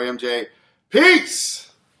drinkers. It's your boy MJ. Peace!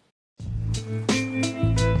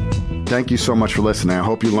 Thank you so much for listening. I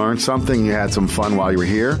hope you learned something. You had some fun while you were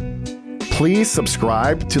here. Please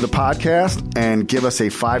subscribe to the podcast and give us a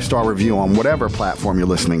 5-star review on whatever platform you're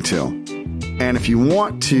listening to. And if you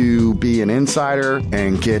want to be an insider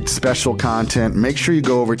and get special content, make sure you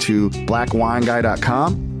go over to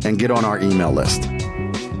blackwineguy.com and get on our email list.